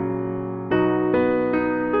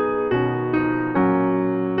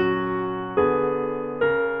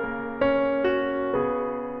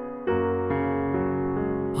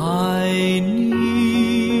 I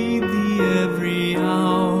need thee every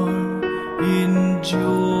hour, in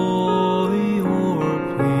joy or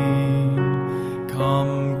pain.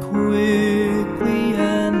 Come quickly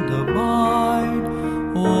and abide,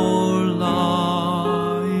 or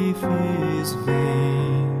life is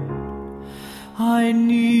vain. I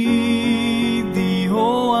need thee,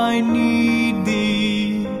 oh, I need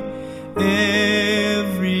thee.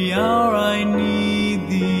 Every hour I need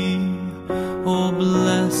thee. Oh,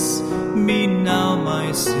 bless me now,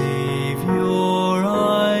 my Savior,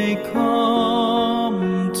 I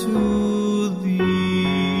come to thee.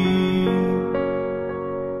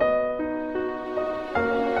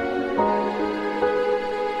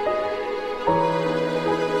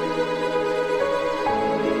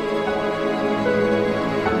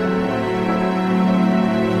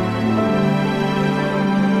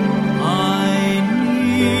 I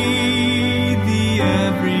need thee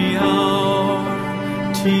every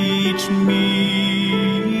hour. Teach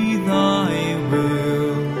me thy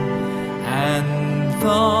will, and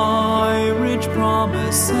thy rich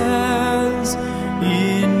promises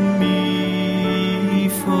in me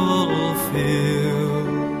fulfill.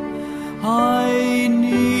 I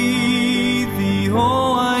need thee,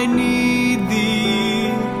 oh, I need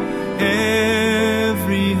thee.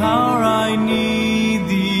 Every hour I need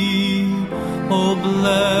thee. Oh,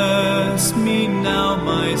 bless me now,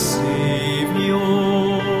 my Savior.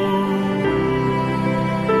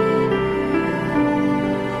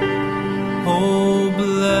 Oh,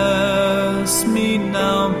 bless me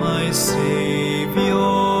now, my Savior,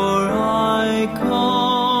 I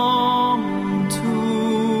come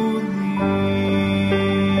to thee.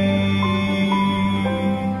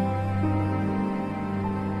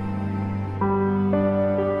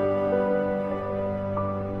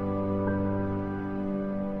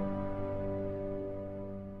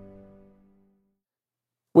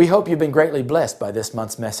 We hope you've been greatly blessed by this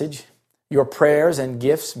month's message. Your prayers and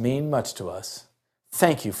gifts mean much to us.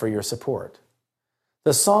 Thank you for your support.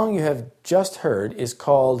 The song you have just heard is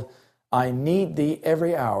called I Need Thee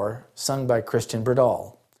Every Hour, sung by Christian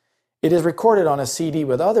Berdal. It is recorded on a CD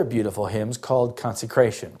with other beautiful hymns called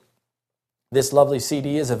Consecration. This lovely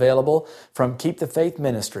CD is available from Keep the Faith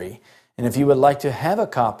Ministry, and if you would like to have a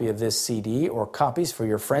copy of this CD or copies for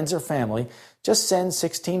your friends or family, just send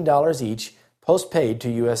 $16 each, postpaid to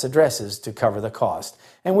U.S. addresses to cover the cost,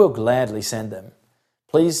 and we'll gladly send them.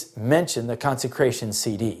 Please mention the Consecration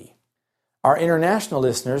CD. Our international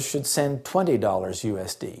listeners should send $20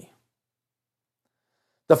 USD.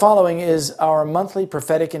 The following is our monthly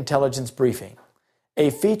prophetic intelligence briefing,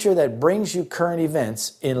 a feature that brings you current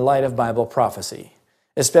events in light of Bible prophecy,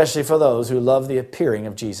 especially for those who love the appearing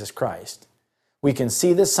of Jesus Christ. We can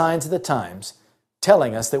see the signs of the times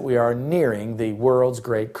telling us that we are nearing the world's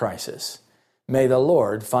great crisis. May the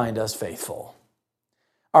Lord find us faithful.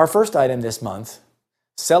 Our first item this month,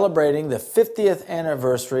 celebrating the 50th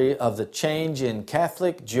anniversary of the change in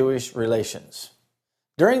Catholic-Jewish relations.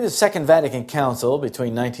 During the Second Vatican Council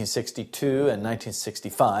between 1962 and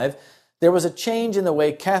 1965, there was a change in the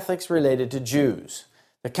way Catholics related to Jews.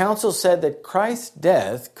 The Council said that Christ's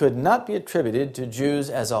death could not be attributed to Jews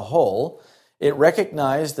as a whole. It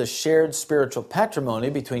recognized the shared spiritual patrimony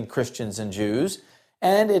between Christians and Jews,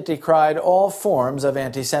 and it decried all forms of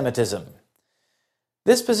anti-Semitism.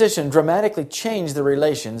 This position dramatically changed the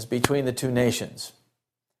relations between the two nations.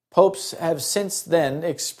 Popes have since then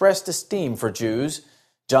expressed esteem for Jews.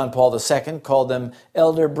 John Paul II called them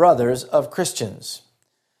elder brothers of Christians.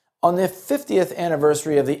 On the 50th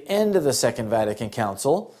anniversary of the end of the Second Vatican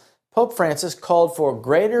Council, Pope Francis called for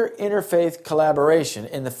greater interfaith collaboration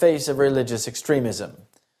in the face of religious extremism.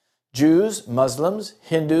 Jews, Muslims,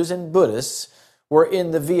 Hindus, and Buddhists were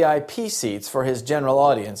in the VIP seats for his general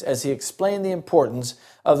audience as he explained the importance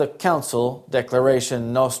of the Council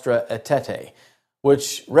Declaration Nostra Aetate,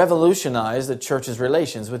 which revolutionized the Church's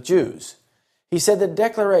relations with Jews. He said the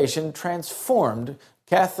declaration transformed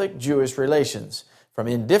Catholic-Jewish relations from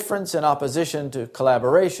indifference and opposition to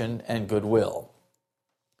collaboration and goodwill.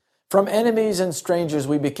 From enemies and strangers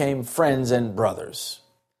we became friends and brothers.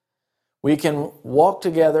 We can walk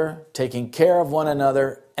together, taking care of one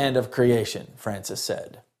another and of creation, Francis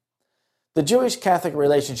said. The Jewish-Catholic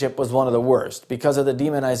relationship was one of the worst because of the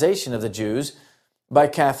demonization of the Jews by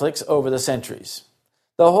Catholics over the centuries.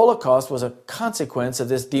 The Holocaust was a consequence of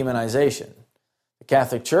this demonization. The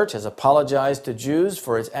Catholic Church has apologized to Jews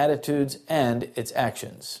for its attitudes and its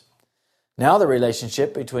actions. Now the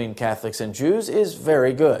relationship between Catholics and Jews is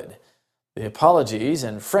very good. The apologies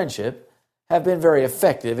and friendship have been very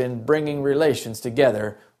effective in bringing relations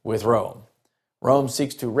together with Rome. Rome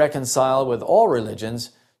seeks to reconcile with all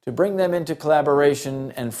religions to bring them into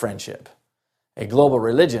collaboration and friendship. A global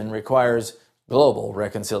religion requires global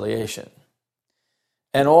reconciliation.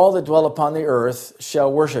 And all that dwell upon the earth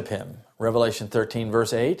shall worship him. Revelation 13,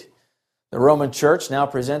 verse 8. The Roman Church now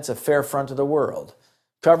presents a fair front to the world,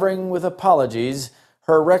 covering with apologies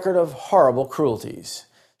her record of horrible cruelties.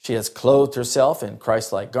 She has clothed herself in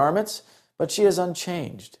Christ-like garments, but she is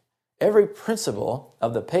unchanged. Every principle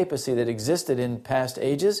of the papacy that existed in past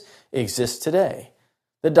ages exists today.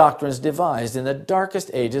 The doctrines devised in the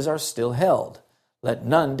darkest ages are still held. Let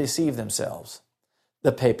none deceive themselves.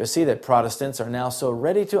 The papacy that Protestants are now so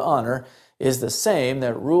ready to honor is the same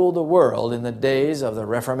that ruled the world in the days of the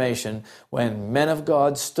Reformation, when men of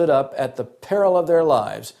God stood up at the peril of their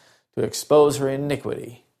lives to expose her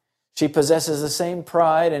iniquity. She possesses the same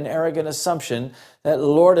pride and arrogant assumption that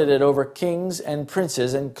lorded it over kings and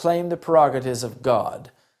princes and claimed the prerogatives of God.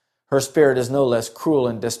 Her spirit is no less cruel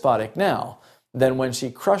and despotic now than when she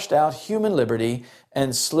crushed out human liberty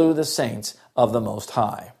and slew the saints of the Most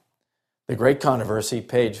High. The Great Controversy,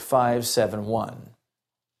 page 571.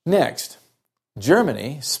 Next,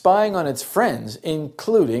 Germany spying on its friends,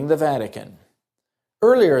 including the Vatican.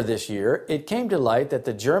 Earlier this year, it came to light that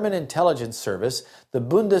the German intelligence service, the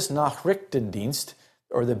Bundesnachrichtendienst,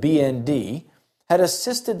 or the BND, had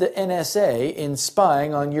assisted the NSA in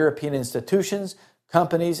spying on European institutions,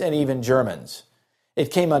 companies, and even Germans. It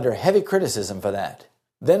came under heavy criticism for that.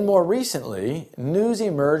 Then more recently, news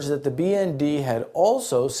emerged that the BND had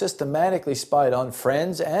also systematically spied on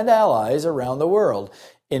friends and allies around the world,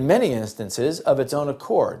 in many instances of its own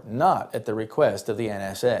accord, not at the request of the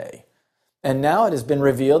NSA. And now it has been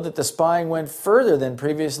revealed that the spying went further than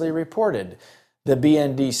previously reported. The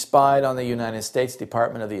BND spied on the United States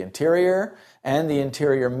Department of the Interior and the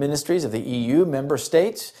Interior Ministries of the EU member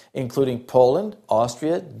states, including Poland,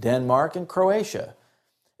 Austria, Denmark, and Croatia.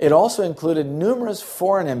 It also included numerous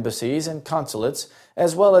foreign embassies and consulates,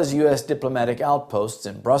 as well as U.S. diplomatic outposts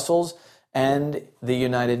in Brussels and the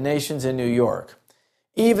United Nations in New York.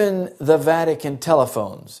 Even the Vatican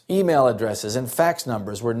telephones, email addresses, and fax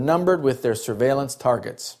numbers were numbered with their surveillance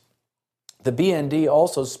targets. The BND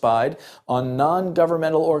also spied on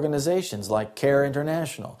non-governmental organizations like CARE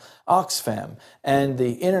International, Oxfam, and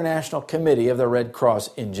the International Committee of the Red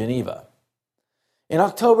Cross in Geneva. In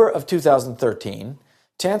October of 2013,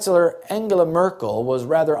 Chancellor Angela Merkel was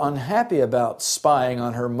rather unhappy about spying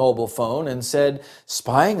on her mobile phone and said,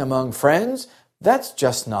 "Spying among friends? That's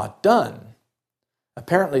just not done."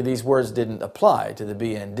 Apparently, these words didn't apply to the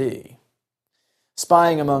BND.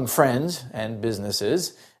 Spying among friends and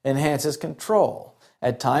businesses enhances control.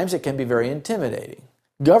 At times, it can be very intimidating.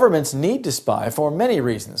 Governments need to spy for many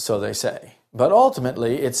reasons, so they say, but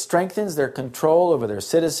ultimately, it strengthens their control over their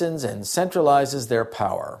citizens and centralizes their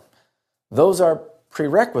power. Those are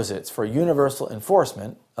prerequisites for universal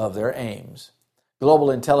enforcement of their aims. Global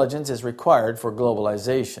intelligence is required for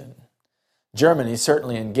globalization. Germany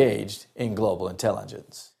certainly engaged in global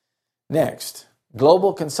intelligence. Next,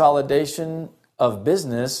 global consolidation of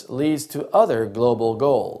business leads to other global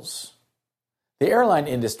goals. The airline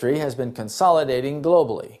industry has been consolidating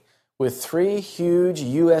globally, with 3 huge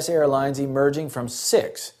U.S. airlines emerging from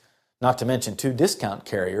 6, not to mention 2 discount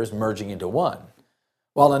carriers merging into 1,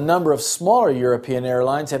 while a number of smaller European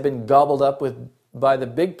airlines have been gobbled up by the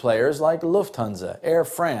big players like Lufthansa, Air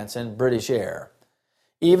France, and British Air.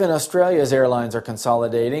 Even Australia's airlines are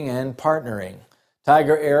consolidating and partnering.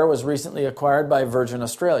 Tiger Air was recently acquired by Virgin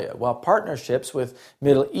Australia, while partnerships with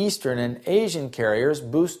Middle Eastern and Asian carriers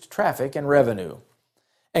boost traffic and revenue.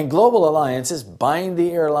 And global alliances bind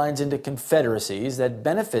the airlines into confederacies that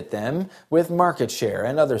benefit them with market share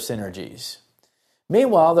and other synergies.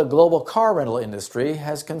 Meanwhile, the global car rental industry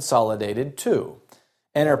has consolidated too.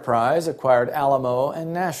 Enterprise acquired Alamo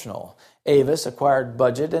and National. Avis acquired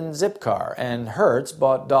Budget and Zipcar, and Hertz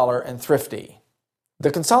bought Dollar and Thrifty.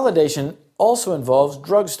 The consolidation also involves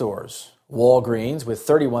drugstores. Walgreens, with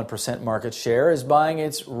 31% market share, is buying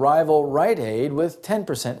its rival Rite Aid with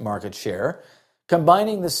 10% market share.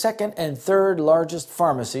 combining the second and third largest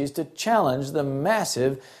pharmacies to challenge the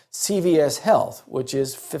massive CVS Health, which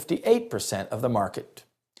is 58% of the market.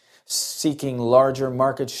 Seeking larger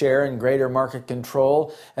market share and greater market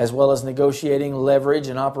control, as well as negotiating leverage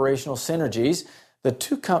and operational synergies, the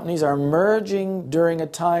two companies are merging during a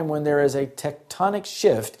time when there is a tectonic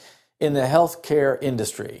shift in the healthcare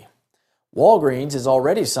industry. Walgreens is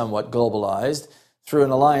already somewhat globalized through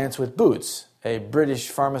an alliance with Boots, a British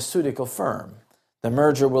pharmaceutical firm. The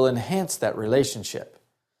merger will enhance that relationship.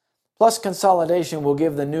 Plus, consolidation will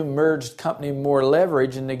give the new merged company more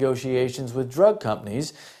leverage in negotiations with drug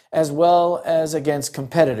companies, as well as against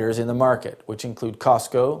competitors in the market, which include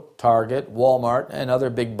Costco, Target, Walmart, and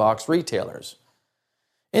other big box retailers.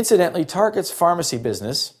 Incidentally, Target's pharmacy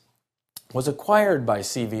business was acquired by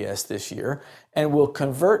CVS this year and will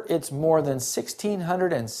convert its more than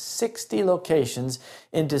 1,660 locations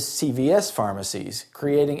into CVS pharmacies,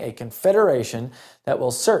 creating a confederation that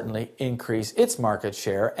will certainly increase its market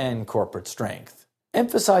share and corporate strength.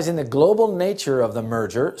 Emphasizing the global nature of the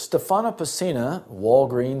merger, Stefano Pessina,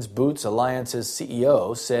 Walgreens Boots Alliance's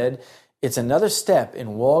CEO, said, "It's another step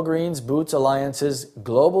in Walgreens Boots Alliance's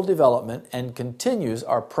global development and continues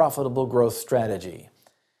our profitable growth strategy.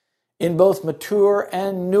 In both mature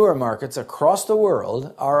and newer markets across the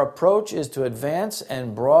world, our approach is to advance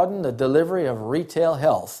and broaden the delivery of retail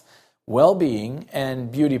health, well-being,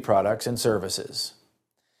 and beauty products and services.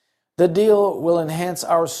 The deal will enhance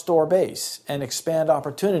our store base and expand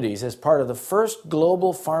opportunities as part of the first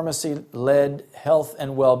global pharmacy-led health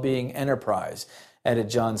and well-being enterprise," added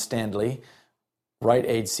John Standley, Rite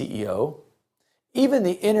Aid CEO. Even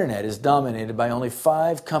the internet is dominated by only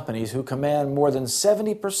 5 companies who command more than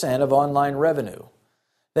 70% of online revenue.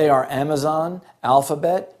 They are Amazon,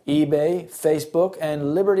 Alphabet, eBay, Facebook,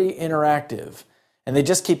 and Liberty Interactive. And they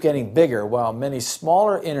just keep getting bigger while many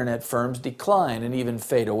smaller internet firms decline and even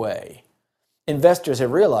fade away. Investors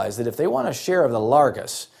have realized that if they want a share of the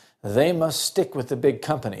Largus, they must stick with the big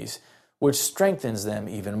companies, which strengthens them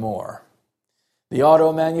even more. The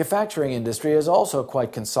auto manufacturing industry is also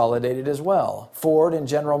quite consolidated as well. Ford and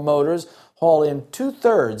General Motors haul in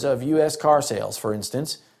 2/3 of U.S. car sales, for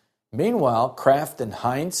instance. Meanwhile, Kraft and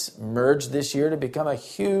Heinz merged this year to become a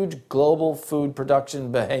huge global food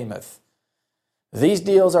production behemoth. These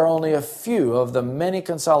deals are only a few of the many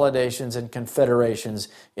consolidations and confederations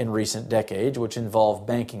in recent decades, which involve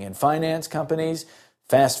banking and finance companies,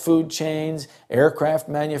 fast food chains, aircraft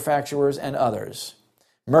manufacturers, and others.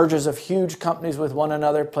 Mergers of huge companies with one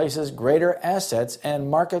another places greater assets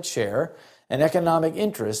and market share and economic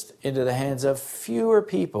interest into the hands of fewer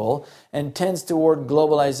people and tends toward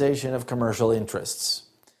globalization of commercial interests.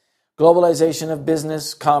 Globalization of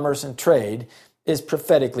business, commerce, and trade is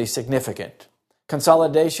prophetically significant.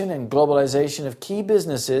 Consolidation and globalization of key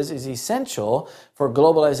businesses is essential for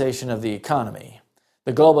globalization of the economy.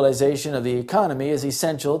 The globalization of the economy is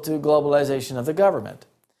essential to globalization of the government.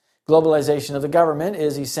 Globalization of the government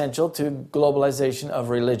is essential to globalization of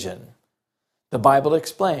religion. The Bible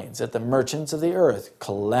explains that the merchants of the earth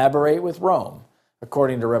collaborate with Rome,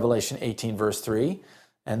 according to Revelation 18, verse 3,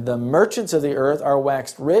 and the merchants of the earth are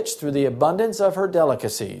waxed rich through the abundance of her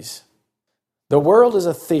delicacies. The world is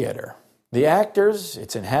a theater. The actors,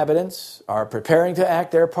 its inhabitants, are preparing to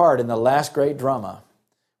act their part in the last great drama.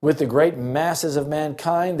 With the great masses of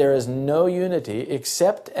mankind, there is no unity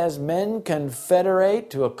except as men confederate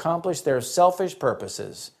to accomplish their selfish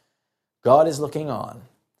purposes. God is looking on.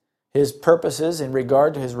 His purposes in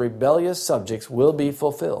regard to his rebellious subjects will be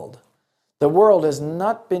fulfilled. The world has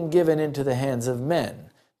not been given into the hands of men,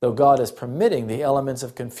 though God is permitting the elements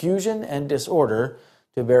of confusion and disorder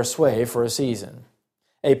to bear sway for a season.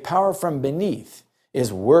 A power from beneath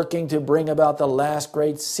is working to bring about the last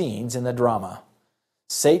great scenes in the drama.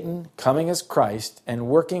 Satan, coming as Christ and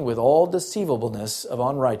working with all deceivableness of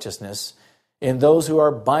unrighteousness in those who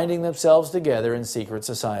are binding themselves together in secret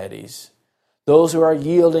societies. Those who are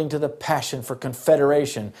yielding to the passion for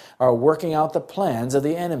confederation are working out the plans of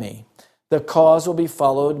the enemy. The cause will be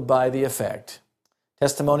followed by the effect.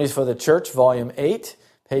 Testimonies for the Church, Volume 8,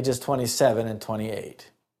 pages 27 and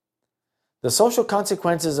 28. The social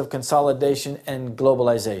consequences of consolidation and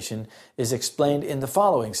globalization is explained in the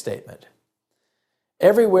following statement.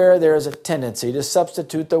 Everywhere there is a tendency to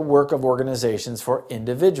substitute the work of organizations for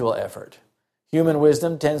individual effort. Human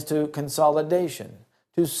wisdom tends to consolidation,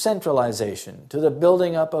 to centralization, to the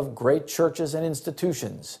building up of great churches and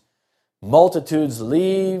institutions. Multitudes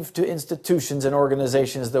leave to institutions and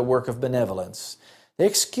organizations the work of benevolence. They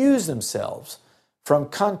excuse themselves from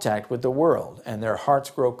contact with the world, and their hearts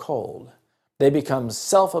grow cold. They become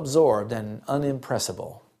self-absorbed and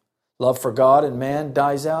unimpressible. Love for God and man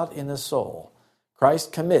dies out in the soul.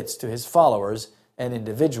 Christ commits to his followers an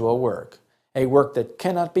individual work, a work that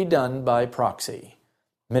cannot be done by proxy.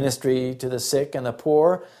 Ministry to the sick and the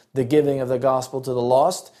poor, the giving of the gospel to the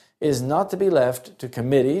lost, is not to be left to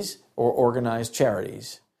committees or organized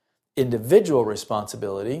charities. Individual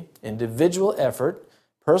responsibility, individual effort,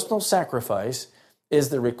 personal sacrifice is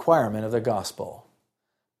the requirement of the gospel.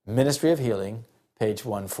 Ministry of Healing, page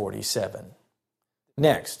 147.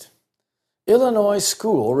 Next, Illinois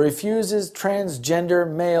school refuses transgender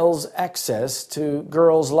males access to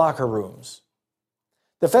girls' locker rooms.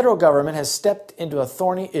 The federal government has stepped into a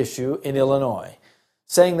thorny issue in Illinois,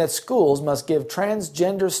 saying that schools must give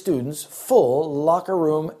transgender students full locker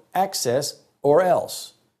room access or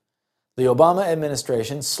else. The Obama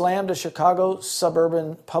administration slammed a Chicago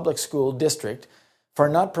suburban public school district for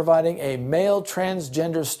not providing a male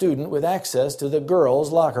transgender student with access to the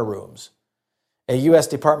girls' locker rooms. A U.S.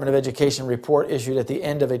 Department of Education report issued at the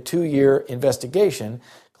end of a 2-year investigation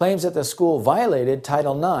claims that the school violated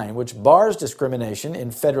Title IX, which bars discrimination in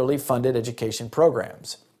federally funded education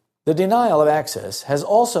programs. The denial of access has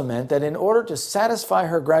also meant that in order to satisfy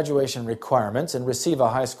her graduation requirements and receive a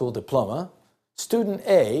high school diploma, Student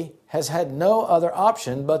A has had no other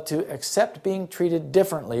option but to accept being treated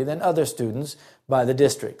differently than other students by the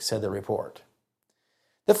district, said the report.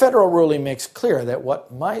 The federal ruling makes clear that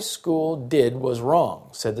what my school did was wrong,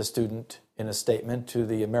 said the student in a statement to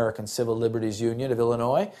the American Civil Liberties Union of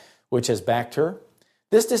Illinois, which has backed her.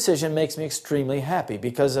 This decision makes me extremely happy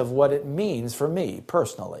because of what it means for me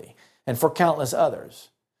personally and for countless others.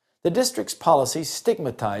 The district's policy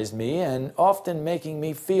stigmatized me and often making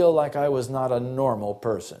me feel like I was not a normal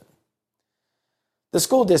person. The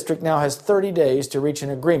school district now has 30 days to reach an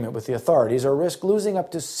agreement with the authorities or risk losing up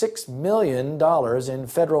to $6 million in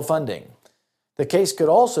federal funding. The case could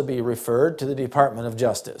also be referred to the Department of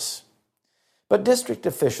Justice. But district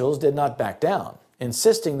officials did not back down,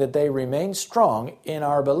 insisting that they remain strong in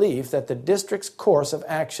our belief that the district's course of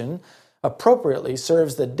action appropriately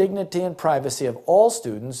serves the dignity and privacy of all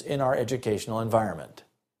students in our educational environment.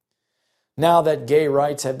 Now that gay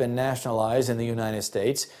rights have been nationalized in the United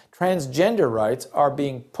States, transgender rights are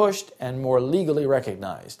being pushed and more legally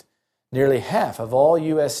recognized. Nearly half of all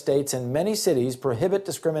U.S. states and many cities prohibit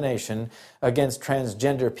discrimination against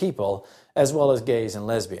transgender people, as well as gays and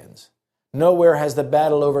lesbians. Nowhere has the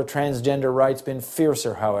battle over transgender rights been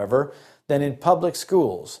fiercer, however, than in public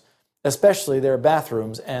schools, especially their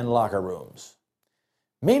bathrooms and locker rooms.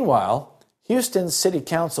 Meanwhile, Houston's City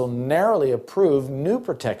Council narrowly approved new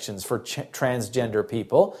protections for transgender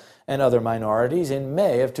people and other minorities in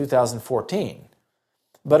May of 2014.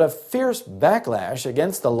 But a fierce backlash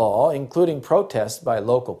against the law, including protests by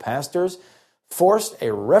local pastors, forced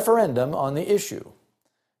a referendum on the issue.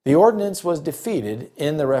 The ordinance was defeated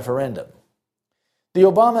in the referendum. The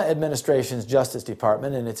Obama administration's Justice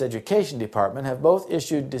Department and its Education Department have both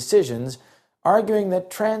issued decisions arguing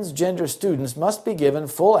that transgender students must be given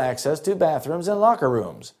full access to bathrooms and locker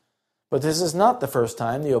rooms. But this is not the first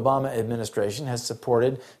time the Obama administration has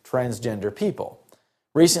supported transgender people.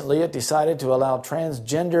 Recently, it decided to allow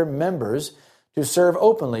transgender members to serve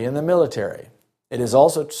openly in the military. It has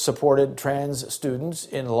also supported trans students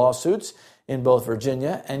in lawsuits in both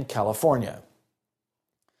Virginia and California.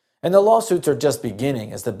 And the lawsuits are just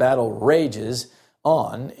beginning as the battle rages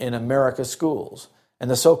on in America's schools. And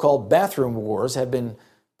the so-called bathroom wars have been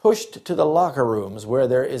pushed to the locker rooms where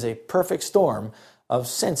there is a perfect storm of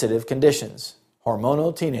sensitive conditions,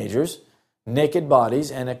 hormonal teenagers, naked bodies,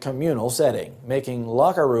 and a communal setting, making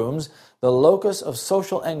locker rooms the locus of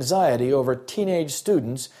social anxiety over teenage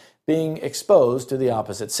students being exposed to the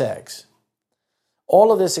opposite sex.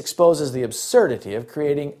 All of this exposes the absurdity of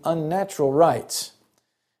creating unnatural rights.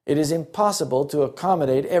 It is impossible to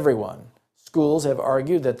accommodate everyone. Schools have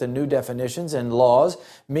argued that the new definitions and laws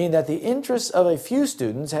mean that the interests of a few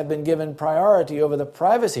students have been given priority over the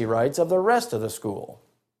privacy rights of the rest of the school.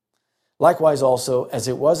 Likewise also, as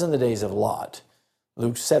it was in the days of Lot,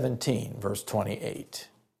 Luke 17, verse 28.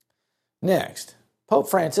 Next, Pope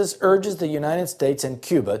Francis urges the United States and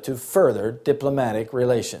Cuba to further diplomatic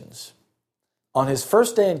relations. On his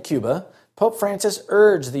first day in Cuba, Pope Francis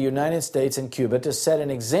urged the United States and Cuba to set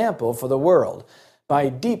an example for the world by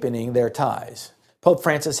deepening their ties. Pope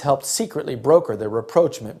Francis helped secretly broker the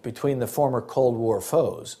rapprochement between the former Cold War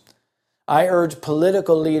foes. I urge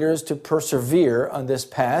political leaders to persevere on this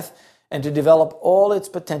path and to develop all its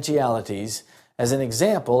potentialities as an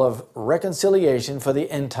example of reconciliation for the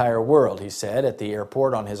entire world, he said at the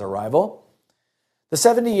airport on his arrival. The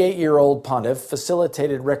 78-year-old pontiff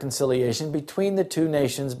facilitated reconciliation between the two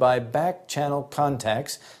nations by back-channel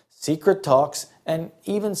contacts secret talks, and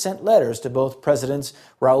even sent letters to both Presidents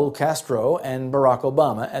Raul Castro and Barack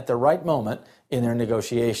Obama at the right moment in their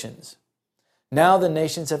negotiations. Now the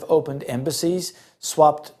nations have opened embassies,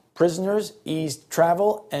 swapped prisoners, eased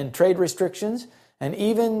travel and trade restrictions, and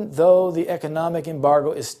even though the economic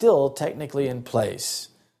embargo is still technically in place.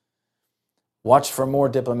 Watch for more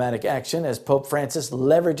diplomatic action as Pope Francis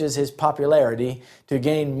leverages his popularity to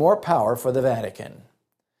gain more power for the Vatican.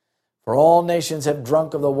 For all nations have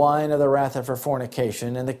drunk of the wine of the wrath of her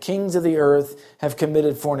fornication, and the kings of the earth have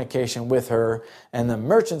committed fornication with her, and the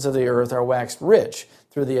merchants of the earth are waxed rich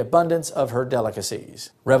through the abundance of her delicacies.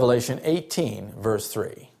 Revelation 18, verse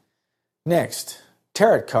 3. Next,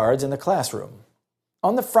 tarot cards in the classroom.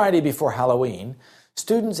 On the Friday before Halloween,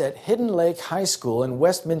 students at Hidden Lake High School in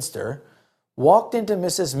Westminster walked into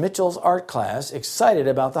Mrs. Mitchell's art class excited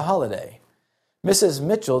about the holiday. Mrs.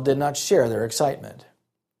 Mitchell did not share their excitement.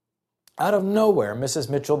 Out of nowhere, Mrs.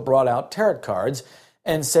 Mitchell brought out tarot cards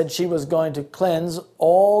and said she was going to cleanse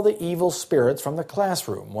all the evil spirits from the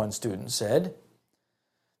classroom, one student said.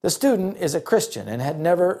 The student is a Christian and had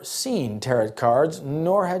never seen tarot cards,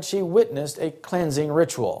 nor had she witnessed a cleansing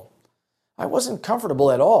ritual. I wasn't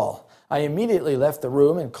comfortable at all. I immediately left the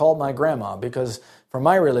room and called my grandma because for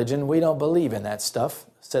my religion, we don't believe in that stuff,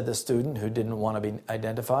 said the student who didn't want to be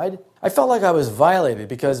identified. I felt like I was violated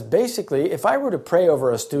because basically, if I were to pray over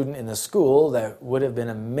a student in the school, that would have been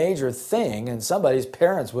a major thing and somebody's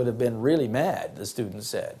parents would have been really mad, the student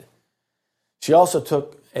said. She also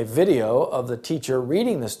took a video of the teacher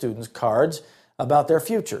reading the students' cards about their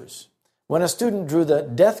futures. When a student drew the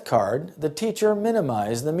death card, the teacher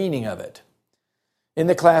minimized the meaning of it. In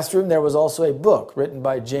the classroom, there was also a book written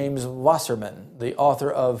by James Wasserman, the author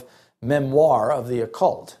of Memoir of the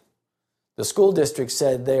Occult. The school district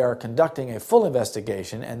said they are conducting a full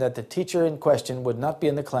investigation and that the teacher in question would not be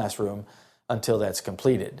in the classroom until that's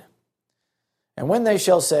completed. And when they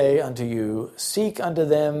shall say unto you, seek unto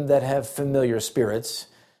them that have familiar spirits,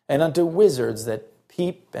 and unto wizards that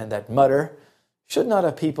peep and that mutter, should not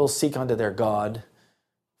a people seek unto their God,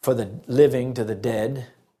 for the living to the dead?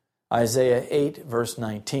 Isaiah 8, verse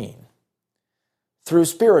 19. Through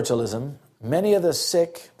spiritualism, many of the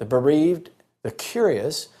sick, the bereaved, the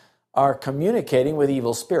curious are communicating with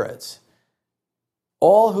evil spirits.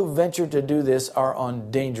 All who venture to do this are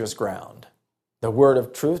on dangerous ground. The word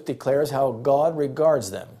of truth declares how God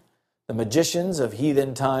regards them. The magicians of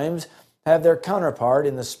heathen times have their counterpart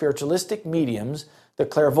in the spiritualistic mediums, the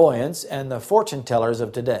clairvoyants, and the fortune tellers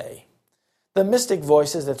of today. The mystic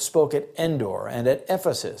voices that spoke at Endor and at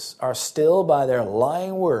Ephesus are still, by their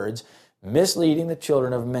lying words, misleading the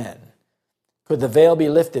children of men. Could the veil be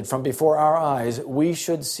lifted from before our eyes, we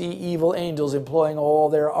should see evil angels employing all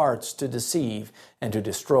their arts to deceive and to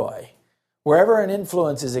destroy. Wherever an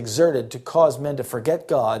influence is exerted to cause men to forget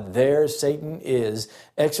God, there Satan is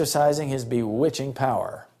exercising his bewitching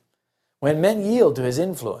power. When men yield to his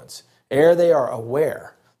influence, ere they are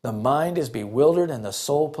aware, the mind is bewildered and the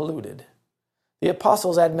soul polluted. The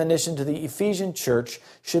apostles' admonition to the Ephesian church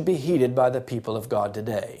should be heeded by the people of God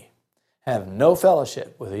today. Have no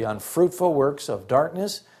fellowship with the unfruitful works of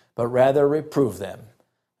darkness, but rather reprove them.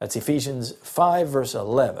 That's Ephesians 5, verse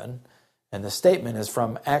 11, and the statement is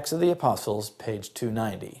from Acts of the Apostles, page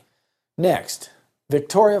 290. Next,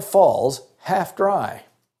 Victoria Falls, half dry.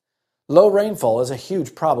 Low rainfall is a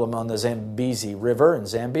huge problem on the Zambezi River in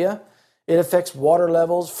Zambia. It affects water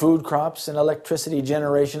levels, food crops, and electricity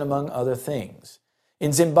generation, among other things.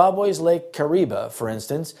 In Zimbabwe's Lake Kariba, for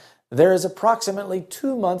instance, there is approximately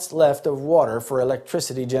 2 months left of water for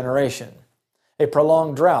electricity generation. A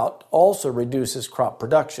prolonged drought also reduces crop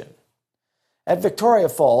production. At Victoria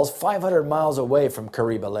Falls, 500 miles away from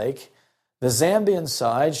Kariba Lake, the Zambian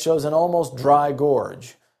side shows an almost dry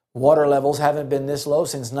gorge. Water levels haven't been this low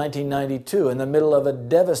since 1992 in the middle of a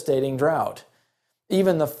devastating drought.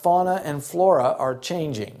 Even the fauna and flora are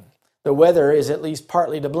changing. The weather is at least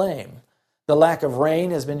partly to blame. The lack of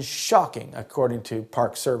rain has been shocking, according to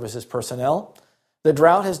Park Services personnel. The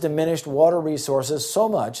drought has diminished water resources so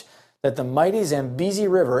much that the mighty Zambezi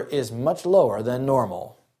River is much lower than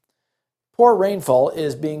normal. Poor rainfall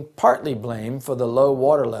is being partly blamed for the low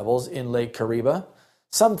water levels in Lake Kariba.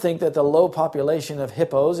 Some think that the low population of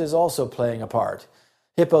hippos is also playing a part.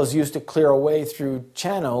 Hippos used to clear a way through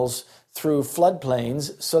channels through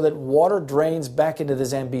floodplains so that water drains back into the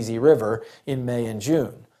Zambezi River in May and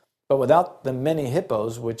June. But without the many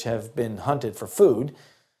hippos which have been hunted for food,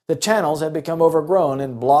 the channels have become overgrown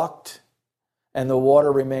and blocked, and the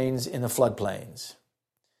water remains in the floodplains.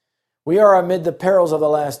 We are amid the perils of the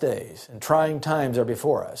last days, and trying times are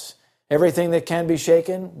before us. Everything that can be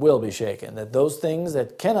shaken will be shaken, that those things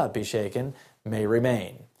that cannot be shaken may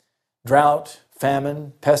remain. Drought,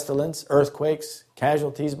 famine, pestilence, earthquakes,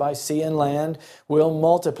 casualties by sea and land will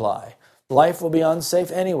multiply. Life will be unsafe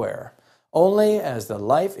anywhere, only as the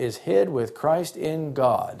life is hid with Christ in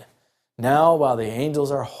God. Now, while the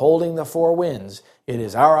angels are holding the four winds, it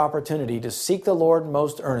is our opportunity to seek the Lord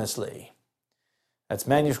most earnestly. That's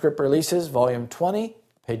Manuscript Releases, Volume 20,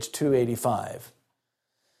 page 285.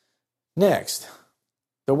 Next,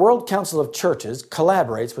 the World Council of Churches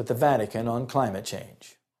collaborates with the Vatican on climate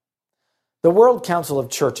change. The World Council of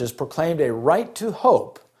Churches proclaimed a right to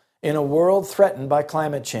hope in a world threatened by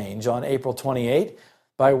climate change on April 28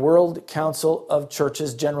 by World Council of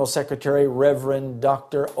Churches General Secretary Reverend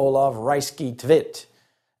Dr. Olav Reiski Tveit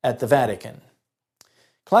at the Vatican.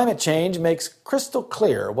 Climate change makes crystal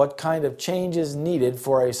clear what kind of change is needed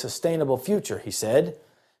for a sustainable future, he said.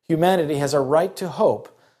 Humanity has a right to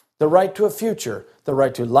hope, the right to a future, the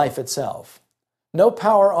right to life itself. No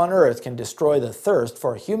power on earth can destroy the thirst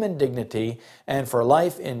for human dignity and for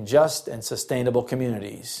life in just and sustainable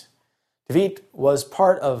communities. Tveit was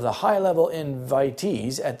part of the high-level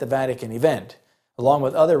invitees at the Vatican event, along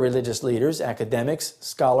with other religious leaders, academics,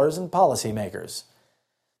 scholars, and policymakers.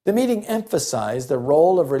 The meeting emphasized the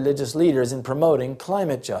role of religious leaders in promoting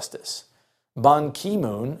climate justice. Ban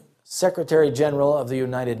Ki-moon, Secretary General of the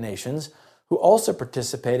United Nations, who also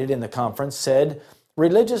participated in the conference, said,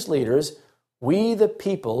 "Religious leaders, we the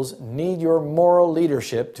peoples need your moral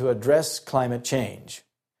leadership to address climate change."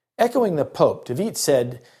 Echoing the Pope, Tveit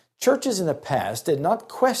said, churches in the past did not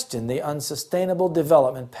question the unsustainable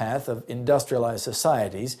development path of industrialized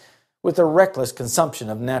societies with the reckless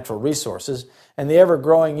consumption of natural resources and the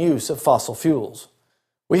ever-growing use of fossil fuels.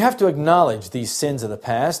 We have to acknowledge these sins of the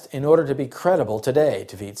past in order to be credible today,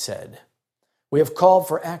 Tveit said. We have called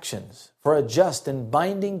for actions, for a just and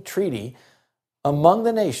binding treaty among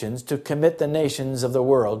the nations to commit the nations of the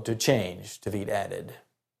world to change, Tveit added.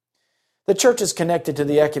 The churches connected to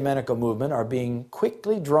the ecumenical movement are being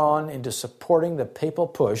quickly drawn into supporting the papal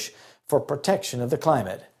push for protection of the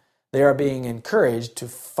climate. They are being encouraged to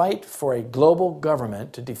fight for a global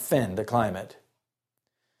government to defend the climate.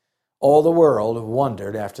 All the world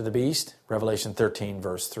wondered after the beast, Revelation 13,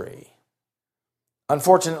 verse 3.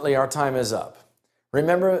 Unfortunately, our time is up.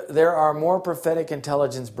 Remember, there are more prophetic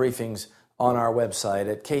intelligence briefings on our website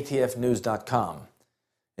at ktfnews.com.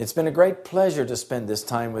 It's been a great pleasure to spend this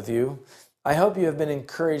time with you. I hope you have been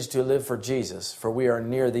encouraged to live for Jesus, for we are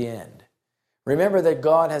near the end. Remember that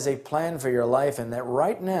God has a plan for your life and that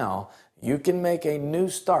right now you can make a new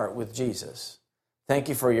start with Jesus. Thank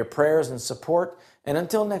you for your prayers and support, and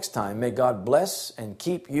until next time, may God bless and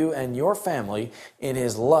keep you and your family in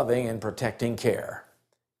His loving and protecting care.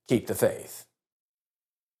 Keep the faith.